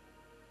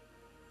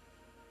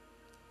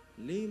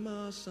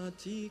 Lima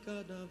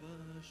satika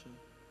davasha.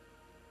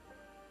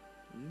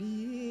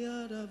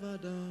 Lia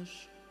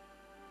davadash.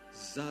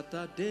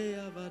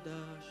 Zatadea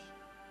vadash.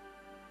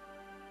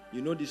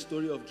 You know the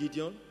story of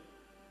Gideon?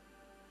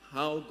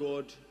 how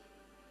God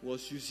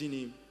was using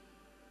him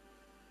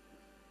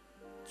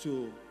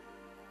to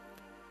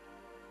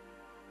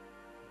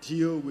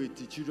deal with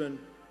the children.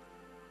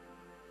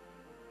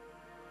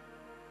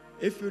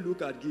 If you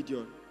look at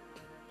Gideon,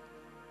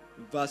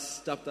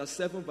 chapter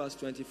 7, verse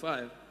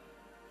 25,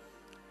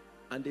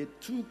 and they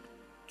took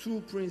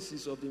two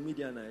princes of the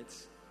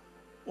Midianites,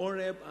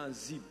 Oreb and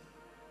Zeb,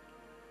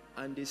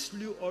 and they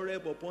slew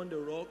Oreb upon the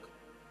rock.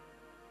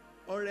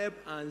 Oreb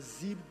and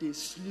Zeb they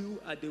slew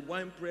at the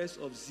winepress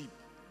of Zeb,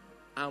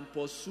 and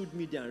pursued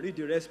Midian. Read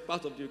the last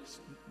part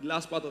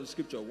of the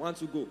scripture. 1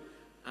 to go.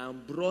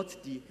 And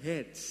brought the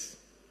heads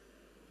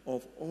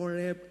of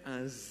Oreb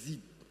and Zeb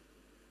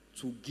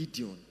to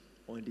Gideon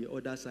on the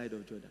other side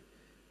of Jordan.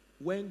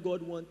 When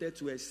God wanted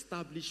to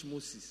establish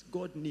Moses,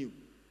 God knew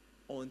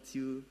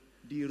until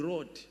the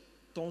rod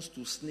turns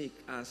to snake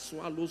and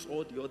swallows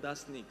all the other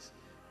snakes,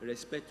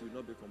 respect will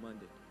not be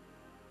commanded.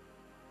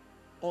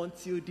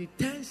 Until the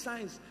 10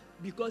 signs,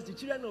 because the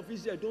children of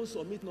Israel don't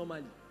submit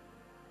normally.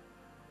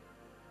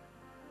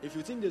 If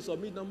you think they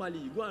submit normally,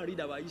 you go and read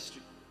our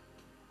history.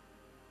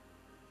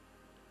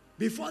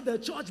 Before the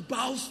church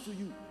bows to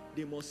you,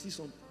 they must see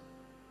something.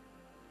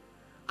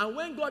 And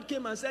when God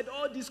came and said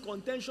all this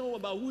contention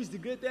about who is the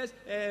greatest,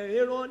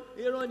 Aaron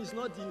is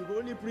not the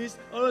holy priest,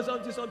 or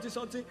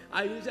something.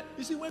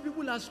 You see, when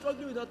people are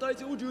struggling with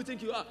authority, who do you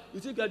think you are? You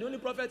think you are the only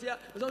prophet here?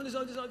 Something.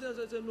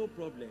 I said, no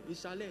problem.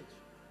 It's challenge.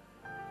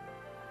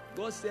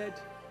 God said,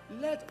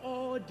 let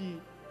all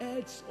the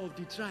heads of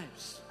the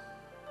tribes,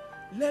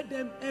 let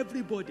them,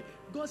 everybody.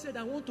 God said,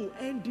 I want to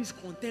end this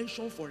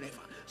contention forever.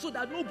 So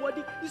that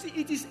nobody, you see,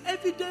 it is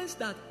evidence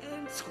that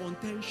ends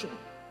contention.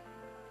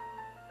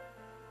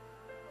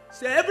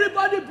 Say,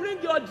 everybody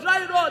bring your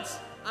dry rods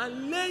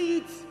and lay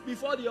it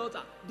before the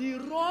altar. The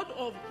rod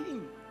of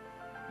him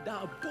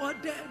that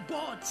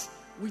bought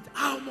with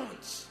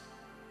almonds.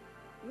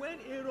 When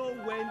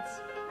Aaron went,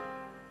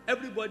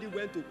 everybody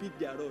went to pick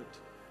their rod.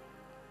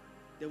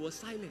 There was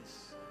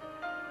silence.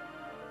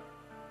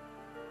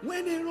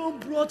 When Aaron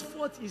brought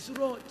forth his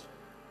rod,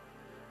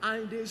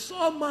 and they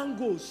saw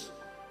mangoes,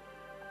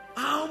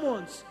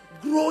 almonds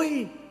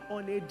growing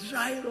on a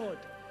dry rod.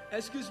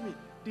 Excuse me.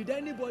 Did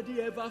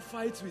anybody ever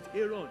fight with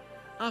Aaron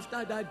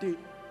after that day?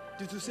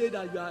 To say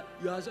that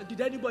you are? Did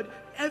anybody?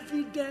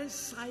 Evidence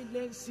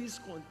silences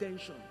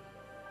contention.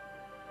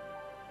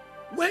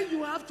 When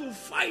you have to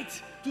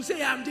fight to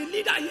say, I am the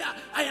leader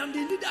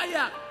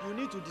here, you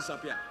need to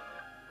disappear.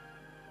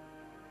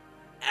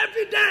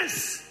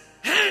 Evidence,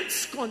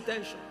 hence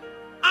contention.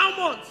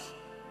 Almonds.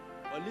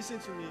 But listen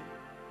to me.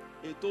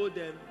 He told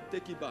them,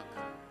 take it back.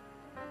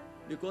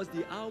 Because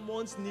the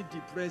almonds need the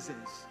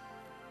presence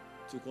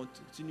to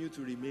continue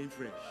to remain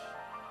fresh.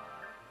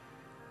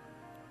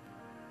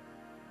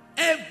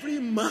 Every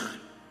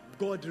man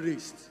God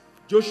raised,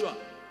 Joshua,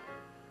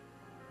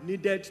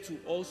 needed to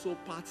also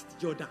part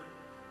Jordan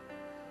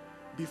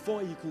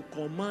before he could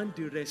command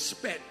the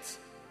respect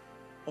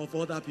of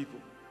other people.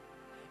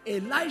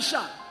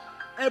 Elisha,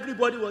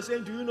 everybody was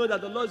saying, do you know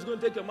that the Lord is going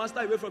to take your master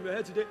away from your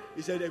head today?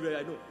 He said,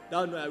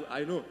 I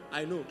know.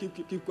 I know.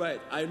 Keep quiet.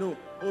 I know.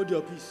 Hold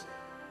your peace.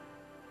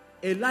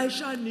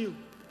 Elisha knew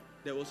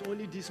there was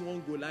only this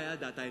one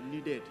Goliath that I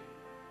needed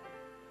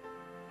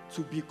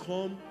to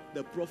become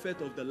the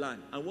prophet of the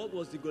land. And what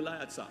was the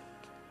Goliath, sir?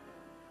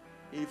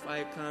 If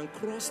I can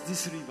cross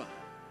this river.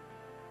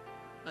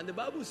 And the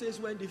Bible says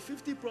when the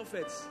 50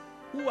 prophets,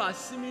 who are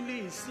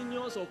seemingly his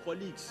seniors or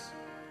colleagues,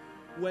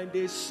 when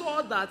they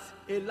saw that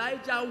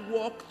Elijah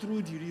walked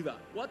through the river,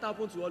 what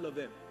happened to all of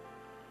them?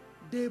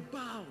 They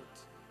bowed.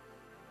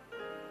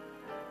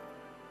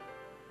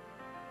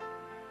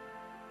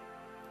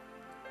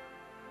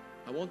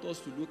 I want us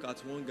to look at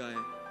one guy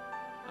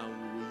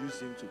and we will use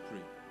him to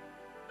pray.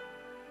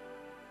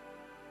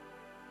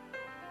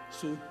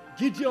 So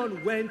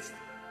Gideon went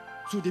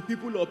to the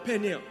people of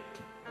Peniel.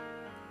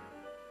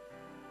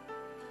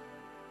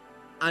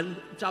 And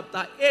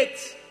chapter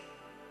 8,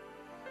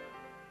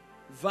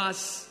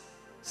 verse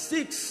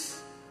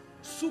 6,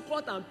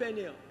 Sukkot and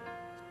Peniel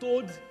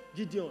told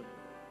Gideon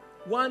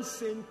one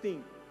same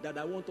thing that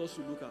I want us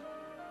to look at.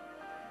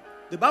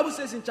 The Bible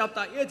says in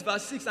chapter 8,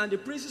 verse 6, and the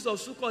princes of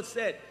Sukkot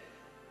said,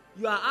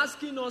 you are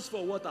asking us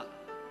for water.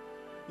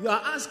 You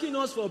are asking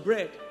us for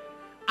bread.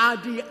 Are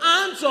the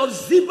hands of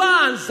Ziba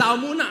and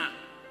Zalmunna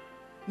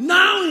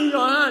now in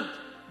your hand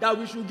that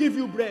we should give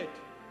you bread?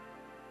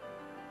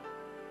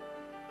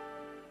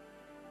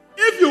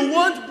 If you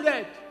want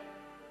bread,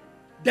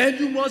 then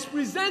you must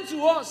present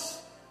to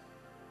us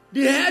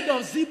the head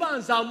of Ziba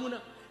and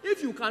Zalmunna.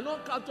 If you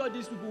cannot capture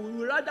these people, we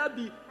would rather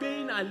be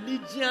paying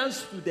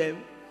allegiance to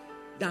them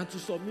than to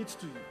submit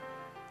to you.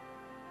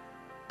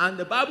 And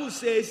the Bible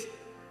says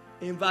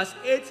in verse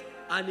 8,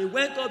 and he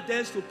went up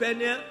thence to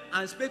Peniel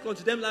and spake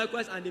unto them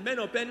likewise, and the men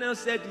of Peniel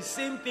said the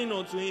same thing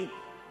unto him.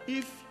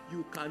 If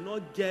you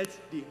cannot get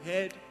the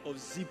head of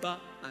Ziba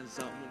and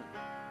Zalmunna.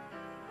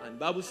 And the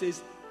Bible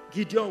says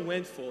Gideon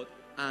went forth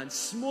and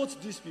smote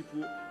these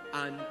people,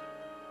 and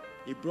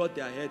he brought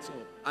their heads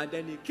up. And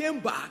then he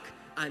came back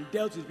and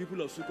dealt with people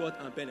of Sukkot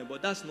and Peniel.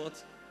 But that's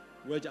not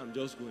Where I'm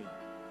just going.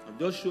 I'm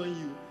just showing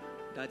you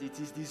that it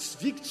is these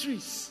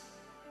victories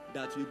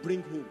that we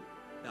bring home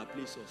that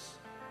place us.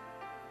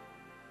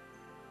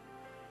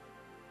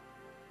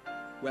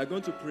 We are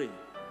going to pray.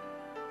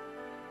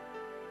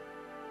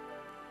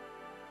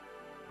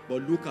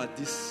 But look at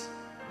this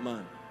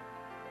man.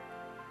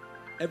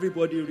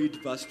 Everybody read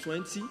verse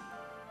 20.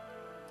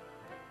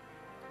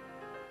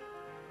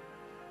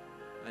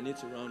 I need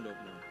to round up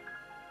now.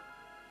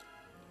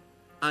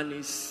 And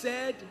he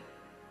said,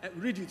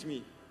 read with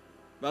me,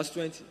 verse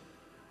 20.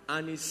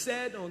 And he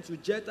said unto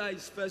Jephthah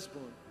his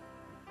firstborn,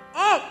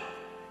 up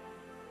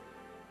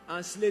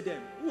and slay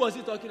them. Who was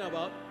he talking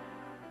about?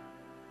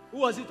 Who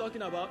was he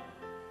talking about?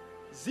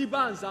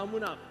 Zebah and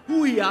Zalmunna,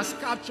 who he has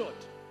captured.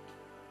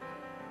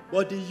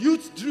 But the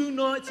youth drew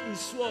not his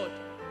sword,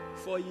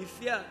 for he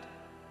feared,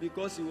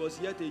 because he was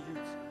yet a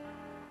youth.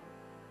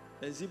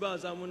 And Zebah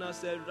and Zalmunna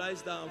said,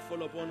 rise down and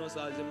fall upon us,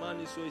 as a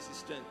man is so is his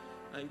strength.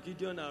 And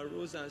Gideon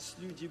arose and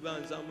slew Zebah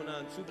and Zalmunna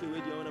and took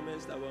away the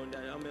ornaments that were on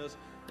their armors'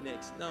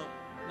 necks. Now,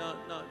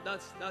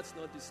 that's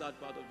not the sad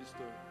part of the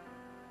story.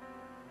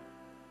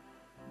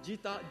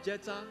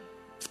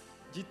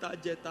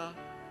 Jephthah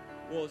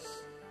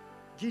was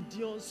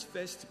Gideon's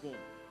firstborn.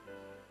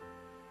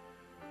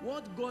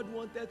 What God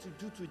wanted to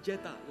do to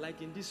Jephthah,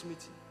 like in this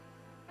meeting,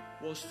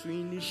 was to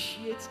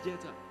initiate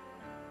Jephthah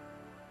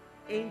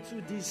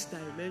into this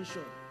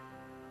dimension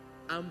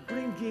and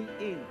bring him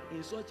in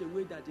such a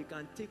way that he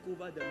can take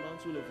over the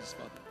mantle of his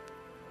father.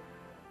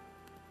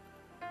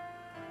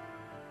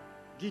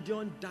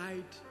 Gideon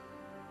died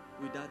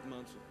with that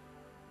mantle.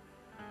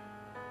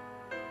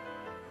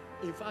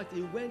 In fact,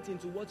 he went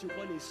into what you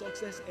call a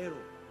success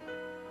error.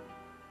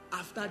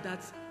 After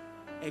that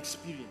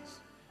experience,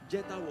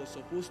 Jephthah was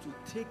supposed to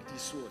take the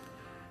sword.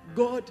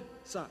 God,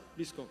 sir,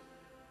 please come.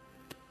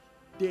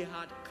 They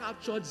had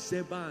captured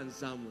Zebah and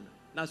Zalmunna.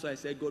 That's why I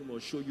said God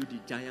must show you the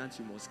giants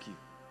you must kill.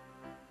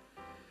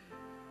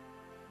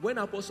 When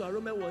Apostle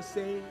Arome was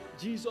saying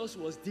Jesus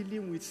was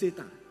dealing with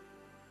Satan,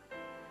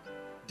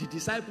 the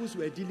disciples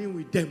were dealing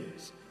with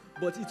demons.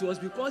 But it was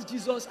because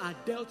Jesus had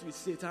dealt with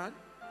Satan,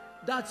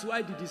 that's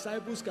why the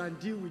disciples can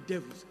deal with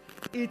devils.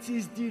 It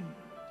is the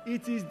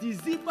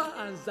Zebah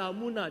and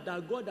Zalmunna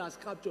that God has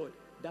captured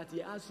that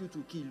he asks you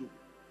to kill.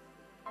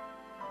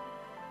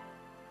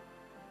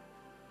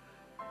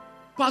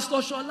 Pastor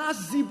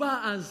Shola's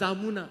Zebah and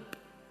Zalmunna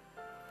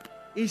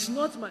is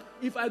not my...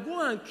 If I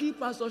go and kill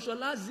Pastor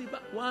Shola's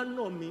Zebah, one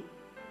on me,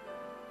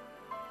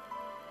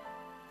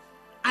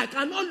 I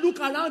cannot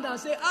look around and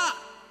say,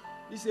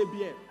 this is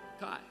ABM.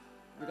 Kai,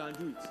 we can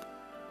do it.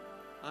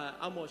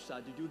 How much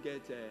did you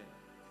get?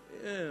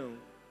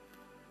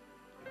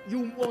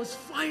 You must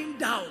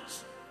find out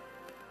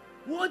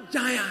what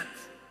giant,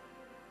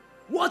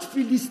 what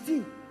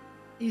Philistine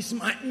is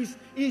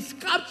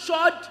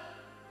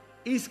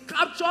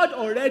captured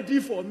already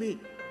for me.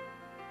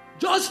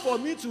 Just for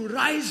me to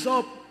rise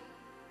up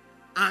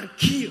and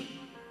kill.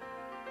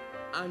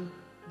 And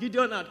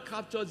Gideon had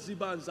captured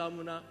Zebah and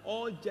Zalmunna.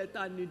 All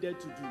Jephthah needed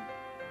to do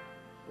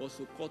was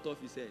to cut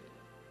off his head.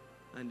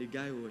 And the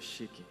guy was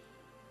shaking.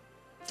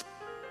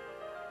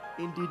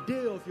 In the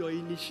day of your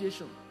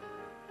initiation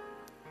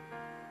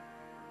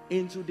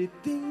into the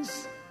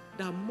things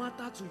that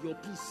matter to your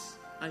peace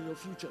and your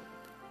future,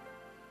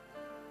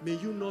 may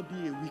you not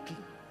be a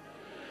weakling.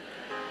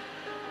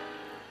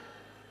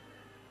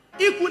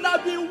 It could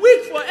have been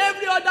weak for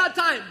every other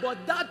time,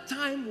 but that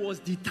time was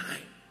the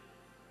time.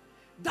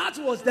 That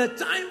was the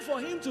time for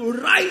him to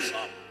rise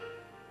up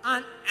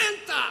and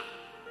enter.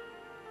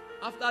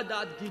 After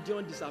that,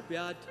 Gideon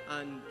disappeared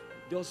and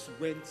just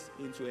went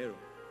into error.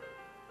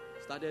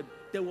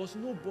 There was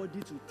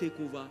nobody to take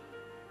over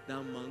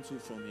that mantle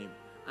from him.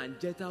 And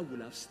Jephthah would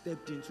have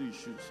stepped into his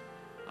shoes.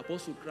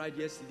 Apostle cried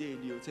yesterday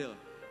in the hotel.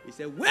 He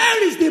said,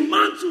 where is the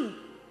mantle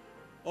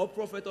of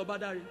Prophet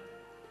Obadari?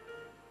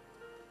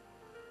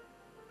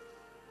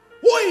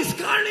 Who is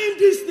carrying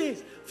these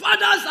things?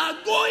 Fathers are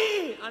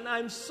going. And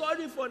I'm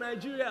sorry for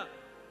Nigeria.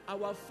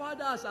 Our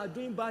fathers are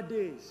doing bad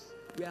days.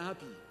 We are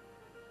happy.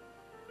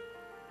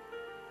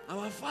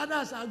 Our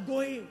fathers are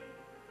going.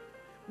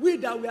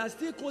 We are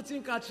still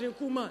quoting Catherine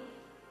Kuhlman.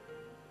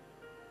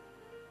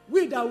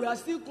 We are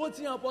still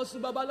quoting Apostle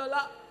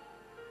Babalola.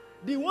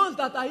 The ones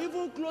that are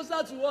even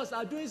closer to us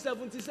are doing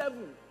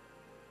 77.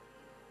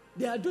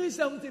 They are doing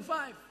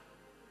 75.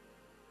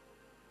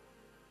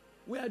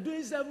 We are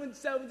doing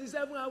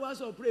 77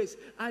 hours of praise,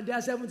 and they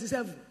are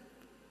 77.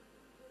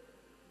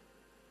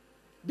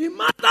 The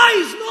matter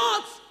is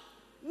not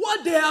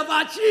what they have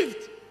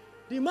achieved.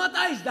 The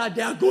matter is that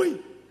they are going.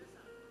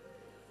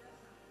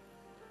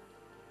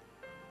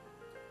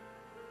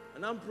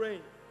 And I'm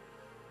praying.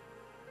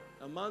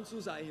 The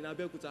mantles are in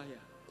Abeokuta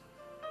here.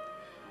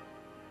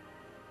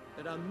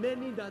 There are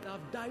many that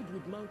have died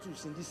with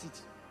mantles in this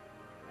city.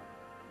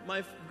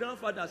 My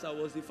grandfather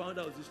was the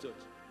founder of this church.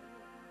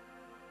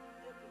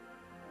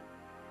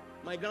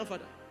 My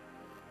grandfather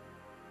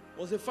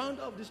was the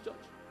founder of this church.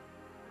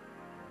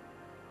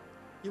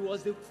 He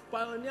was the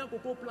pioneer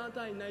cocoa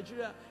planter in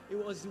Nigeria. He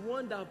was the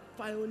one that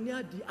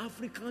pioneered the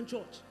African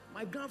church.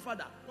 My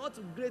grandfather, not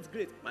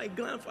great, my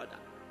grandfather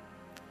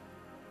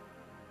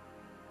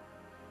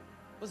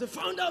was the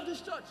founder of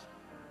this church.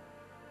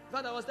 In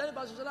fact, I was telling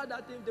Pastor Shola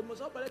that they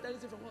must not collect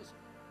anything from us.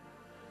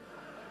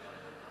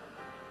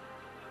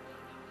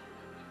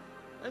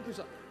 Thank you,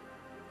 sir.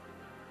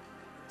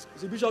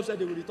 The bishop said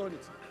they will return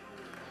it.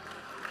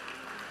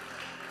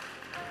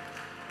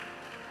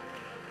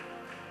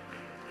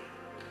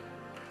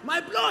 My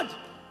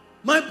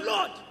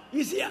blood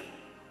is here.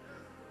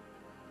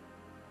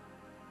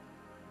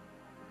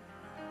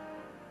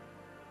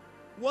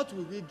 What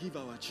will we give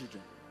our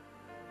children?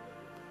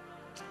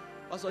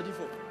 Pastor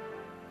Difo,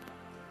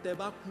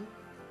 Tebaku,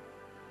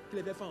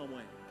 Cleve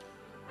Famwe.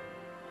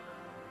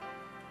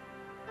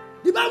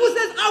 The Bible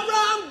says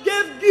Abraham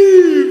gave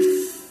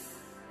gifts,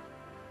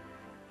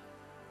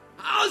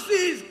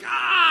 houses,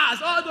 cars,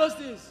 all those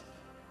things.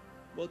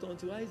 But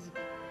unto Isaac,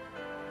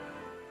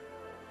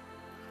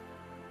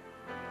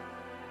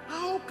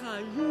 how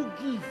can you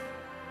give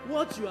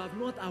what you have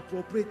not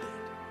appropriated?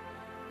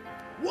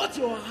 What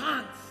your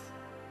hands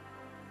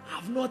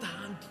have not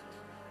handled?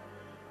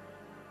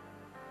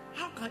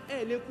 How can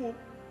Eleko?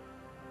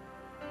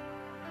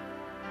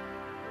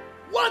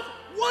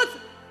 What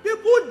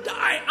people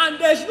die and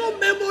there's no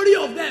memory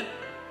of them?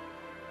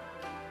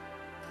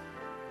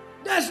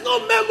 There's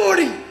no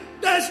memory.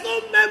 There's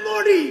no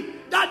memory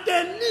that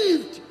they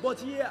lived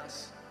but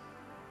years.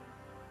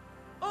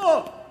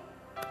 Oh,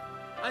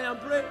 I am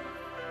praying.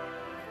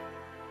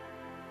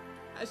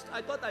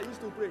 I thought I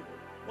used to pray.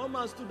 One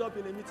man stood up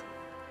in a meeting.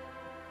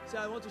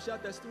 Said, I want to share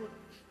testimony.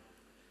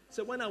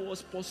 Said, when I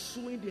was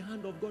pursuing the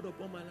hand of God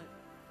upon my life.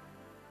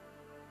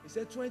 He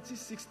said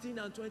 2016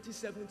 and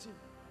 2017.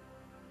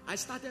 I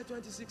started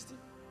 2016.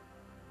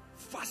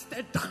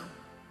 Fasted down.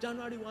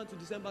 January 1 to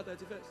December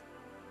 31st.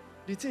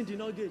 The thing did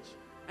not gauge.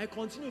 I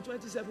continued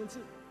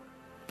 2017.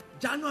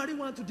 January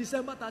 1 to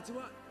December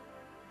 31.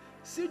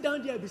 Sit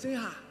down there and be saying,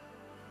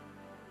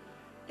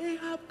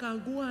 Ahab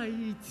can go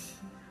and eat.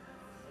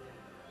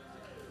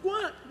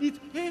 Go and eat.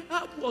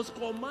 Ahab was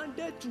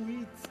commanded to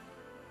eat.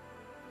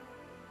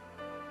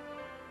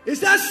 He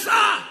said,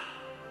 sir,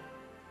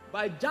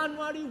 by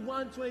January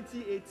 1,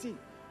 2018,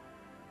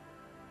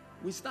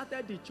 we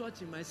started the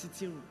church in my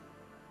sitting room.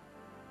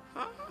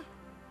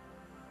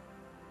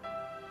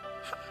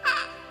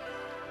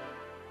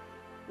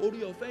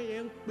 Orí ọ̀fẹ́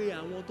yẹn ń pe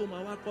àwọn tó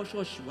máa wá kọ́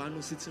ṣọ́ọ̀ṣì wá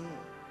ní sitting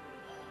room.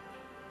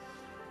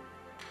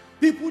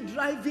 People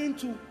driving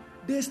to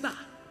Daystar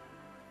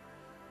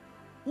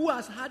who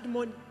has had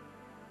money.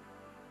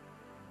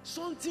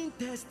 Something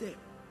tells them,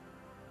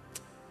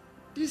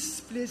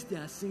 this place they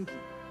are singing,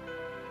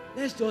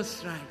 let's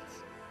just try it.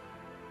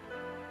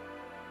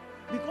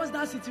 Because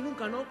that sitting room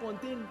cannot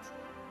contain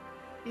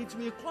it. It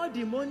will call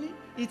the money,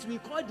 it will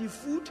call the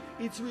food,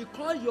 it will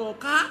call your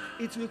car,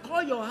 it will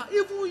call your house,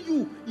 even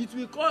you, it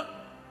will call.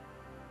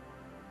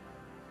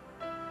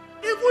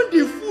 Even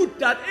the food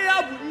that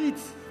Ahab will eat,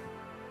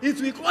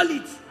 it will call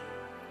it.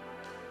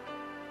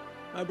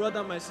 My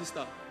brother, my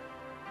sister,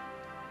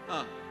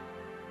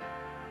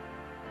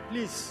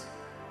 please,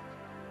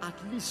 at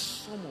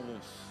least some of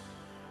us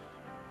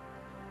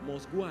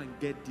must go and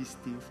get this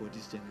thing for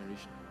this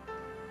generation.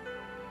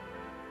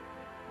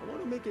 I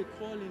want to make a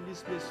call in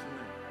this place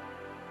tonight.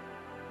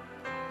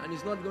 And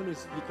it's not going to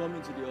be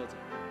coming to the altar.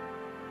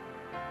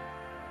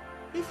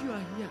 If you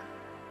are here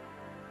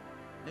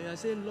and you are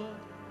saying, Lord,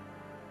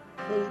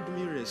 hold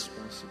me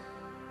responsible.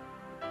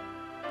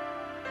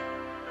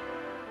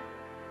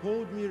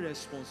 Hold me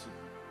responsible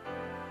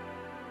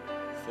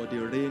for the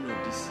reign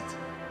of this city.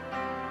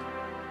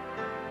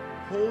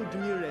 Hold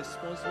me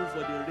responsible for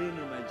the reign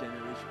in my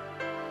generation.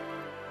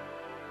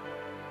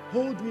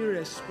 Hold me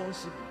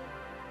responsible.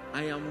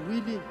 I am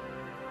willing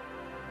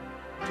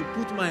to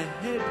put my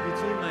head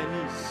between my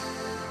knees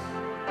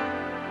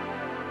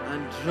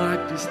and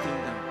drag this thing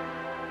down.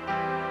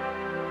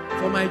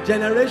 For my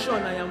generation,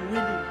 I am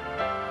willing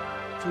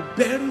to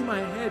bury my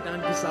head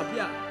and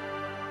disappear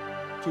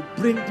to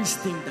bring this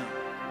thing down.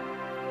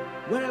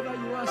 Wherever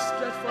you are,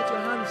 stretch forth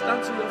your hands,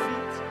 stand to your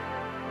feet.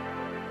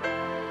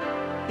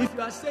 If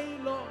you are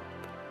saying, Lord,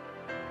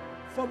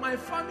 for my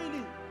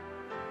family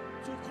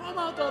to come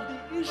out of the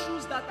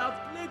issues that have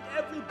plagued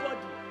everybody,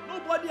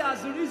 nobody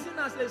has risen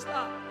as a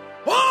star.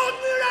 Hold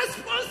me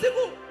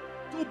responsible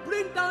to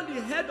bring down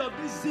the head of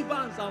this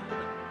Ziba and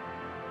Zambuna.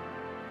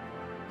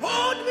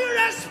 Hold me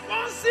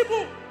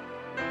responsible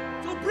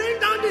to bring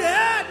down the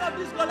head of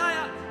this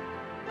Goliath.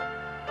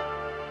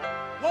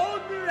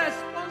 Hold me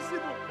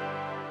responsible.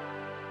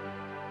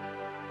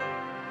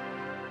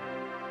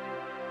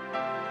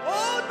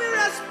 Hold me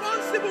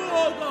responsible,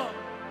 oh God.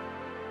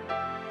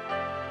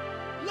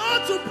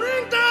 Lord, to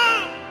bring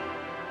down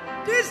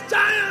this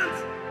giant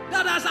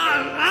that has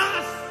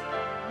harassed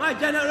my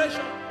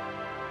generation.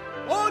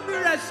 Hold me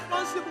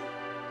responsible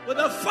with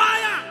the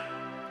fire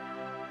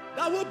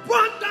that will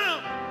burn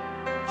down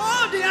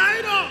all the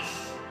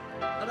idols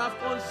that have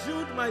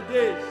consumed my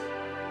days.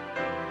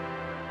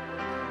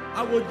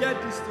 I will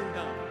get this thing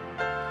down.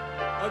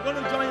 We're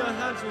going to join your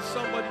hands with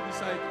somebody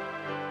beside you.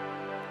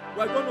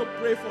 We're going to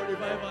pray for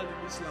revival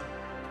in this land.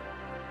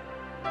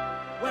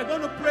 We're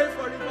going to pray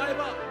for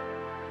revival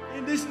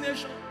in this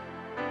nation.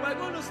 We're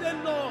going to say,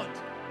 Lord,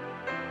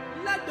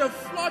 let the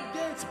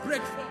floodgates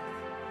break forth.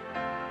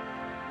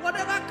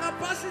 Whatever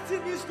capacity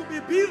needs to be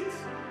built.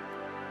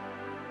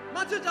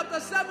 Matthew chapter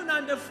 7,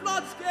 and the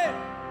floods came,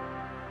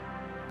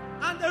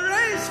 and the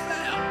rains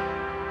fell.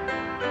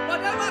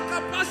 Whatever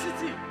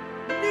capacity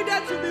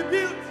needed to be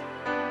built,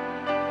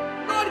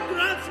 Lord,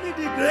 grant me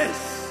the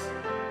grace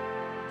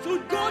to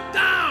go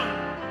down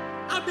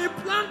and be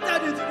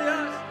planted into the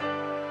earth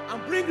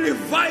and bring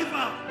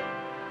revival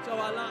to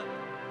our land.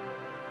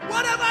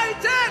 Whatever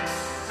it takes.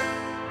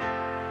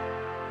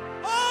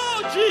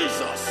 Oh,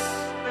 Jesus.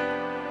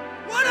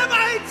 Whatever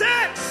it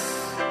takes.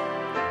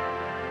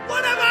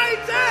 Whatever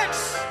it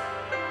takes.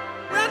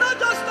 We are not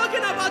just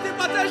talking about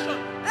invitation.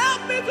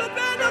 Help me to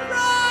pay the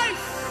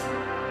price.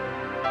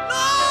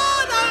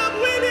 Lord, I am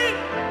willing.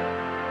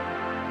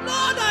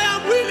 Lord, I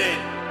am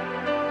willing.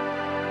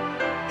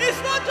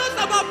 It's not just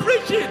about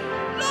preaching.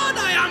 Lord,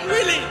 I am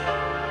willing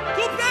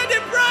to pay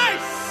the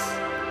price.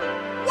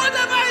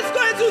 Whatever it's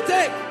going to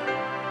take.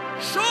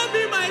 Show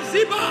me my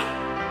Ziba.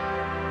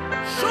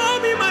 Show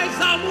me my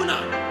Zamuna.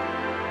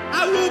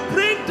 I will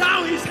bring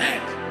down his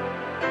head.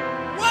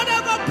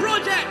 Whatever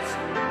project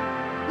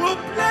will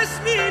place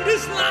me in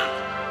this land,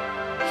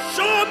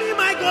 show me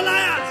my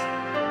Goliath.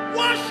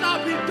 What shall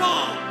be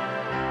done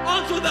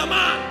unto the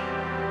man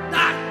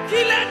that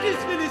killeth this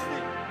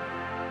Philistine?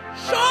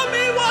 Show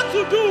me what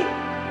to do.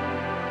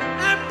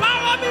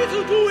 Empower me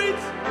to do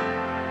it.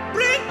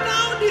 Bring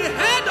down the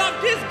head of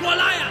this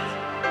Goliath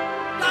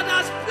that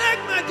has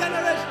plagued my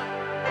generation.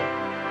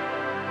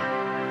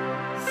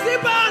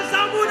 Ziba and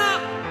Zamuna,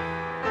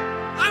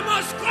 I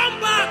must come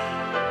back.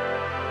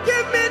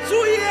 Give me 2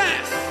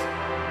 years.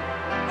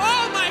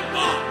 Oh my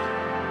God.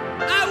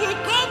 I will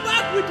come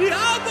back with the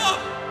album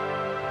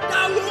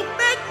that will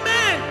make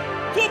men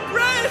to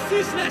pray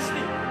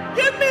ceaselessly.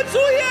 Give me 2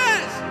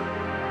 years.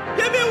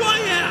 Give me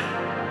 1 year.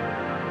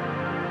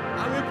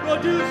 I will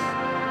produce.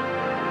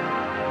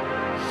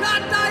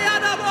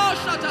 Shatayadabo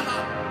Shataha.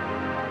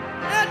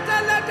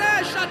 Etelede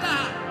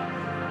Shataha.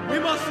 We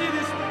must see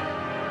this thing.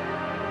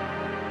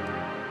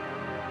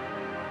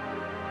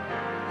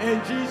 In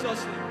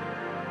Jesus' name.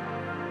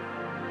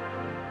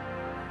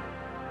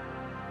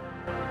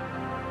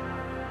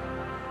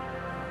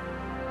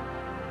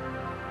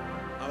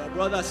 Our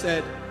brother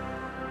said,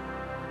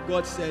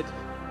 God said,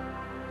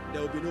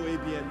 there will be no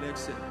ABM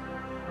next year.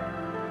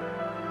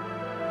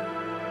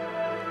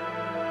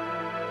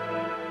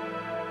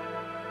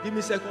 Give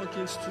me 2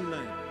 Kings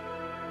 2:9.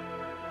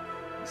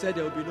 He said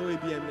there will be no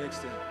ABM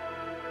next year.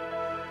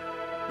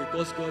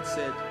 Because God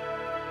said,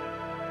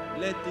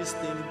 let this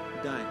thing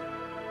die.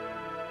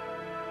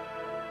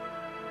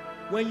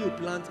 When you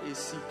plant a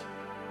seed,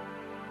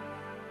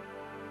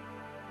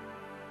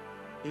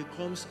 it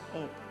comes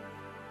up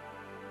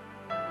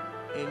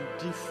in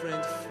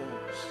different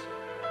forms.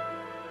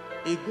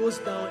 It goes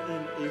down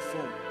in a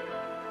form,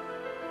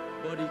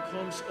 but it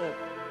comes up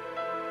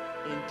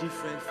in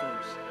different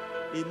forms.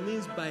 It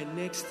means by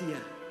next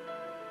year,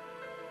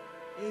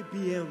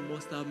 ABM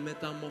must have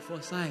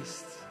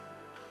metamorphosized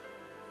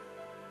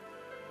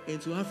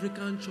into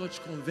African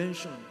Church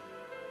Convention,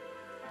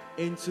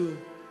 into,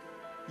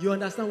 you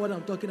understand what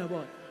I'm talking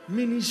about?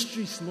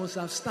 Ministries must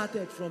have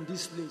started from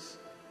this place.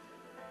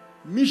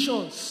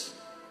 Missions.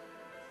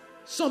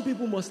 Some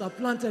people must have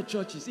planted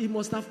churches. It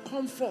must have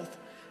come forth.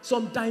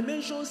 Some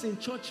dimensions in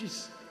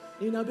churches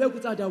in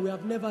Abeokuta that we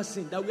have never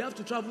seen, that we have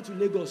to travel to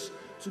Lagos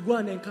to go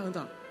and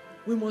encounter.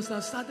 We must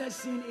have started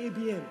seeing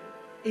ABM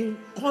in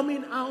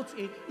coming out.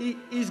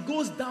 It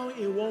goes down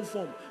in one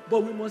form,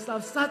 but we must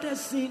have started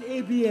seeing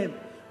ABM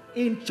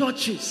in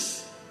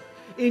churches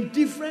in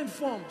different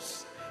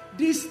forms.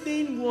 This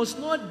thing must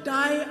not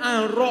die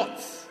and rot.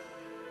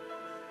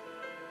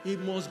 It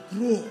must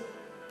grow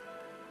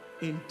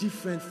in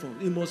different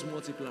forms. It must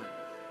multiply.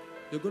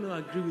 You're going to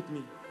agree with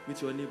me,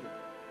 with your neighbor.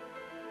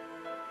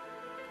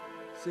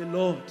 Say,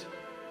 Lord,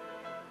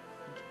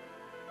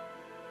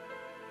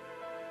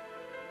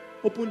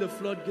 open the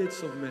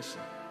floodgates of mercy.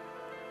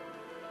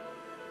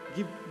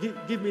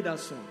 Give me that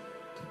song.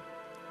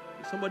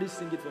 Somebody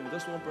sing it for me.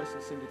 Just one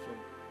person sing it for me.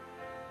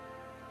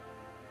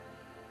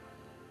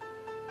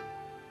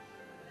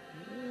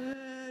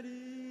 Let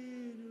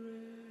it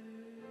rain.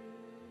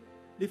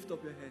 Lift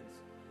up your hands.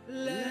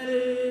 Let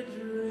it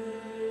rain.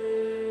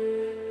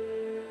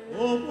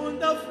 Open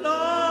the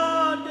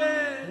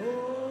floodgates.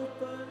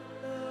 Open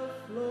the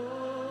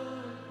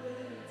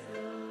floodgates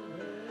of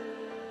heaven.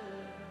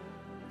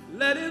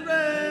 Let it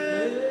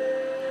rain.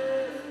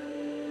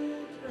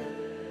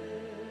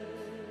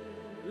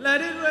 Let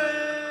it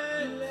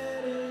rain.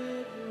 Let it rain.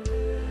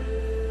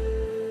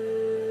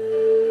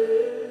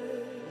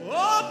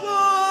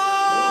 Open.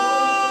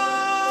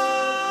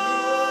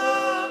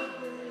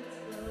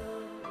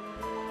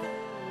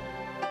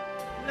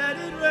 Let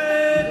it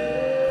rain.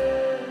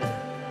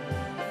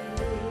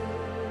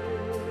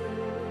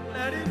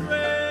 Let it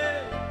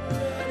rain.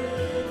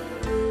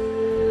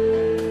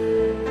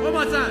 One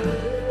more time.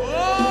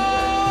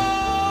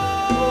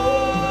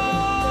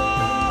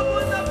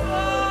 Open the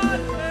floor.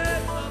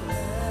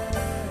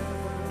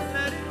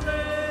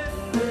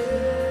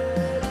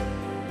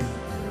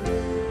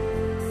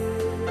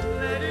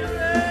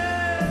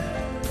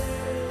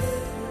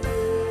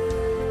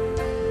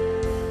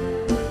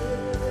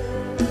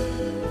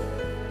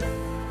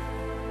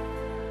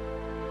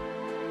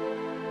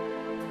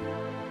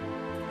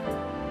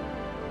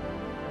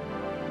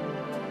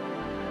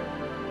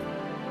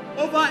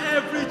 Over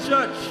every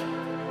church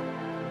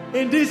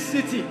in this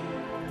city,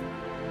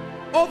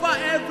 over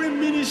every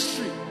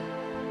ministry.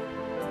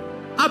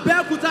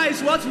 Abeokuta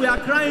is what we are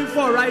crying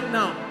for right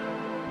now.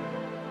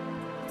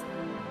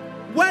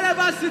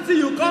 Wherever city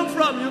you come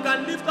from, you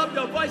can lift up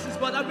your voices,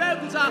 but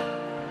Abeokuta,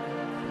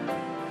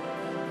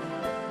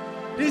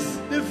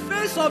 the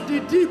face of the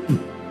deep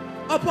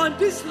upon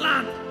this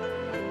land,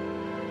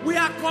 we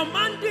are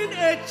commanding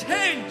a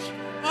change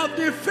of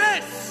the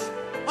face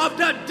of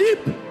the deep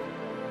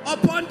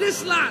upon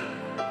this land.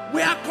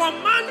 We are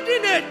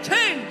commanding a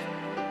change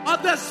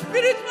of the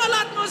spiritual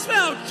atmosphere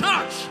of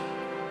church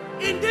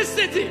in this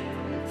city.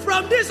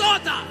 From this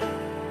altar,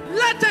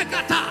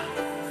 Letekata,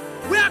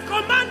 we are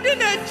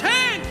commanding a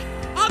change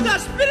of the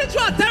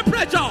spiritual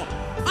temperature.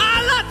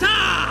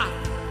 Alata,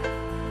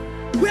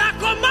 we are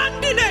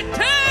commanding a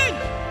change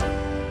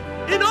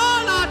in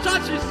all our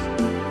churches.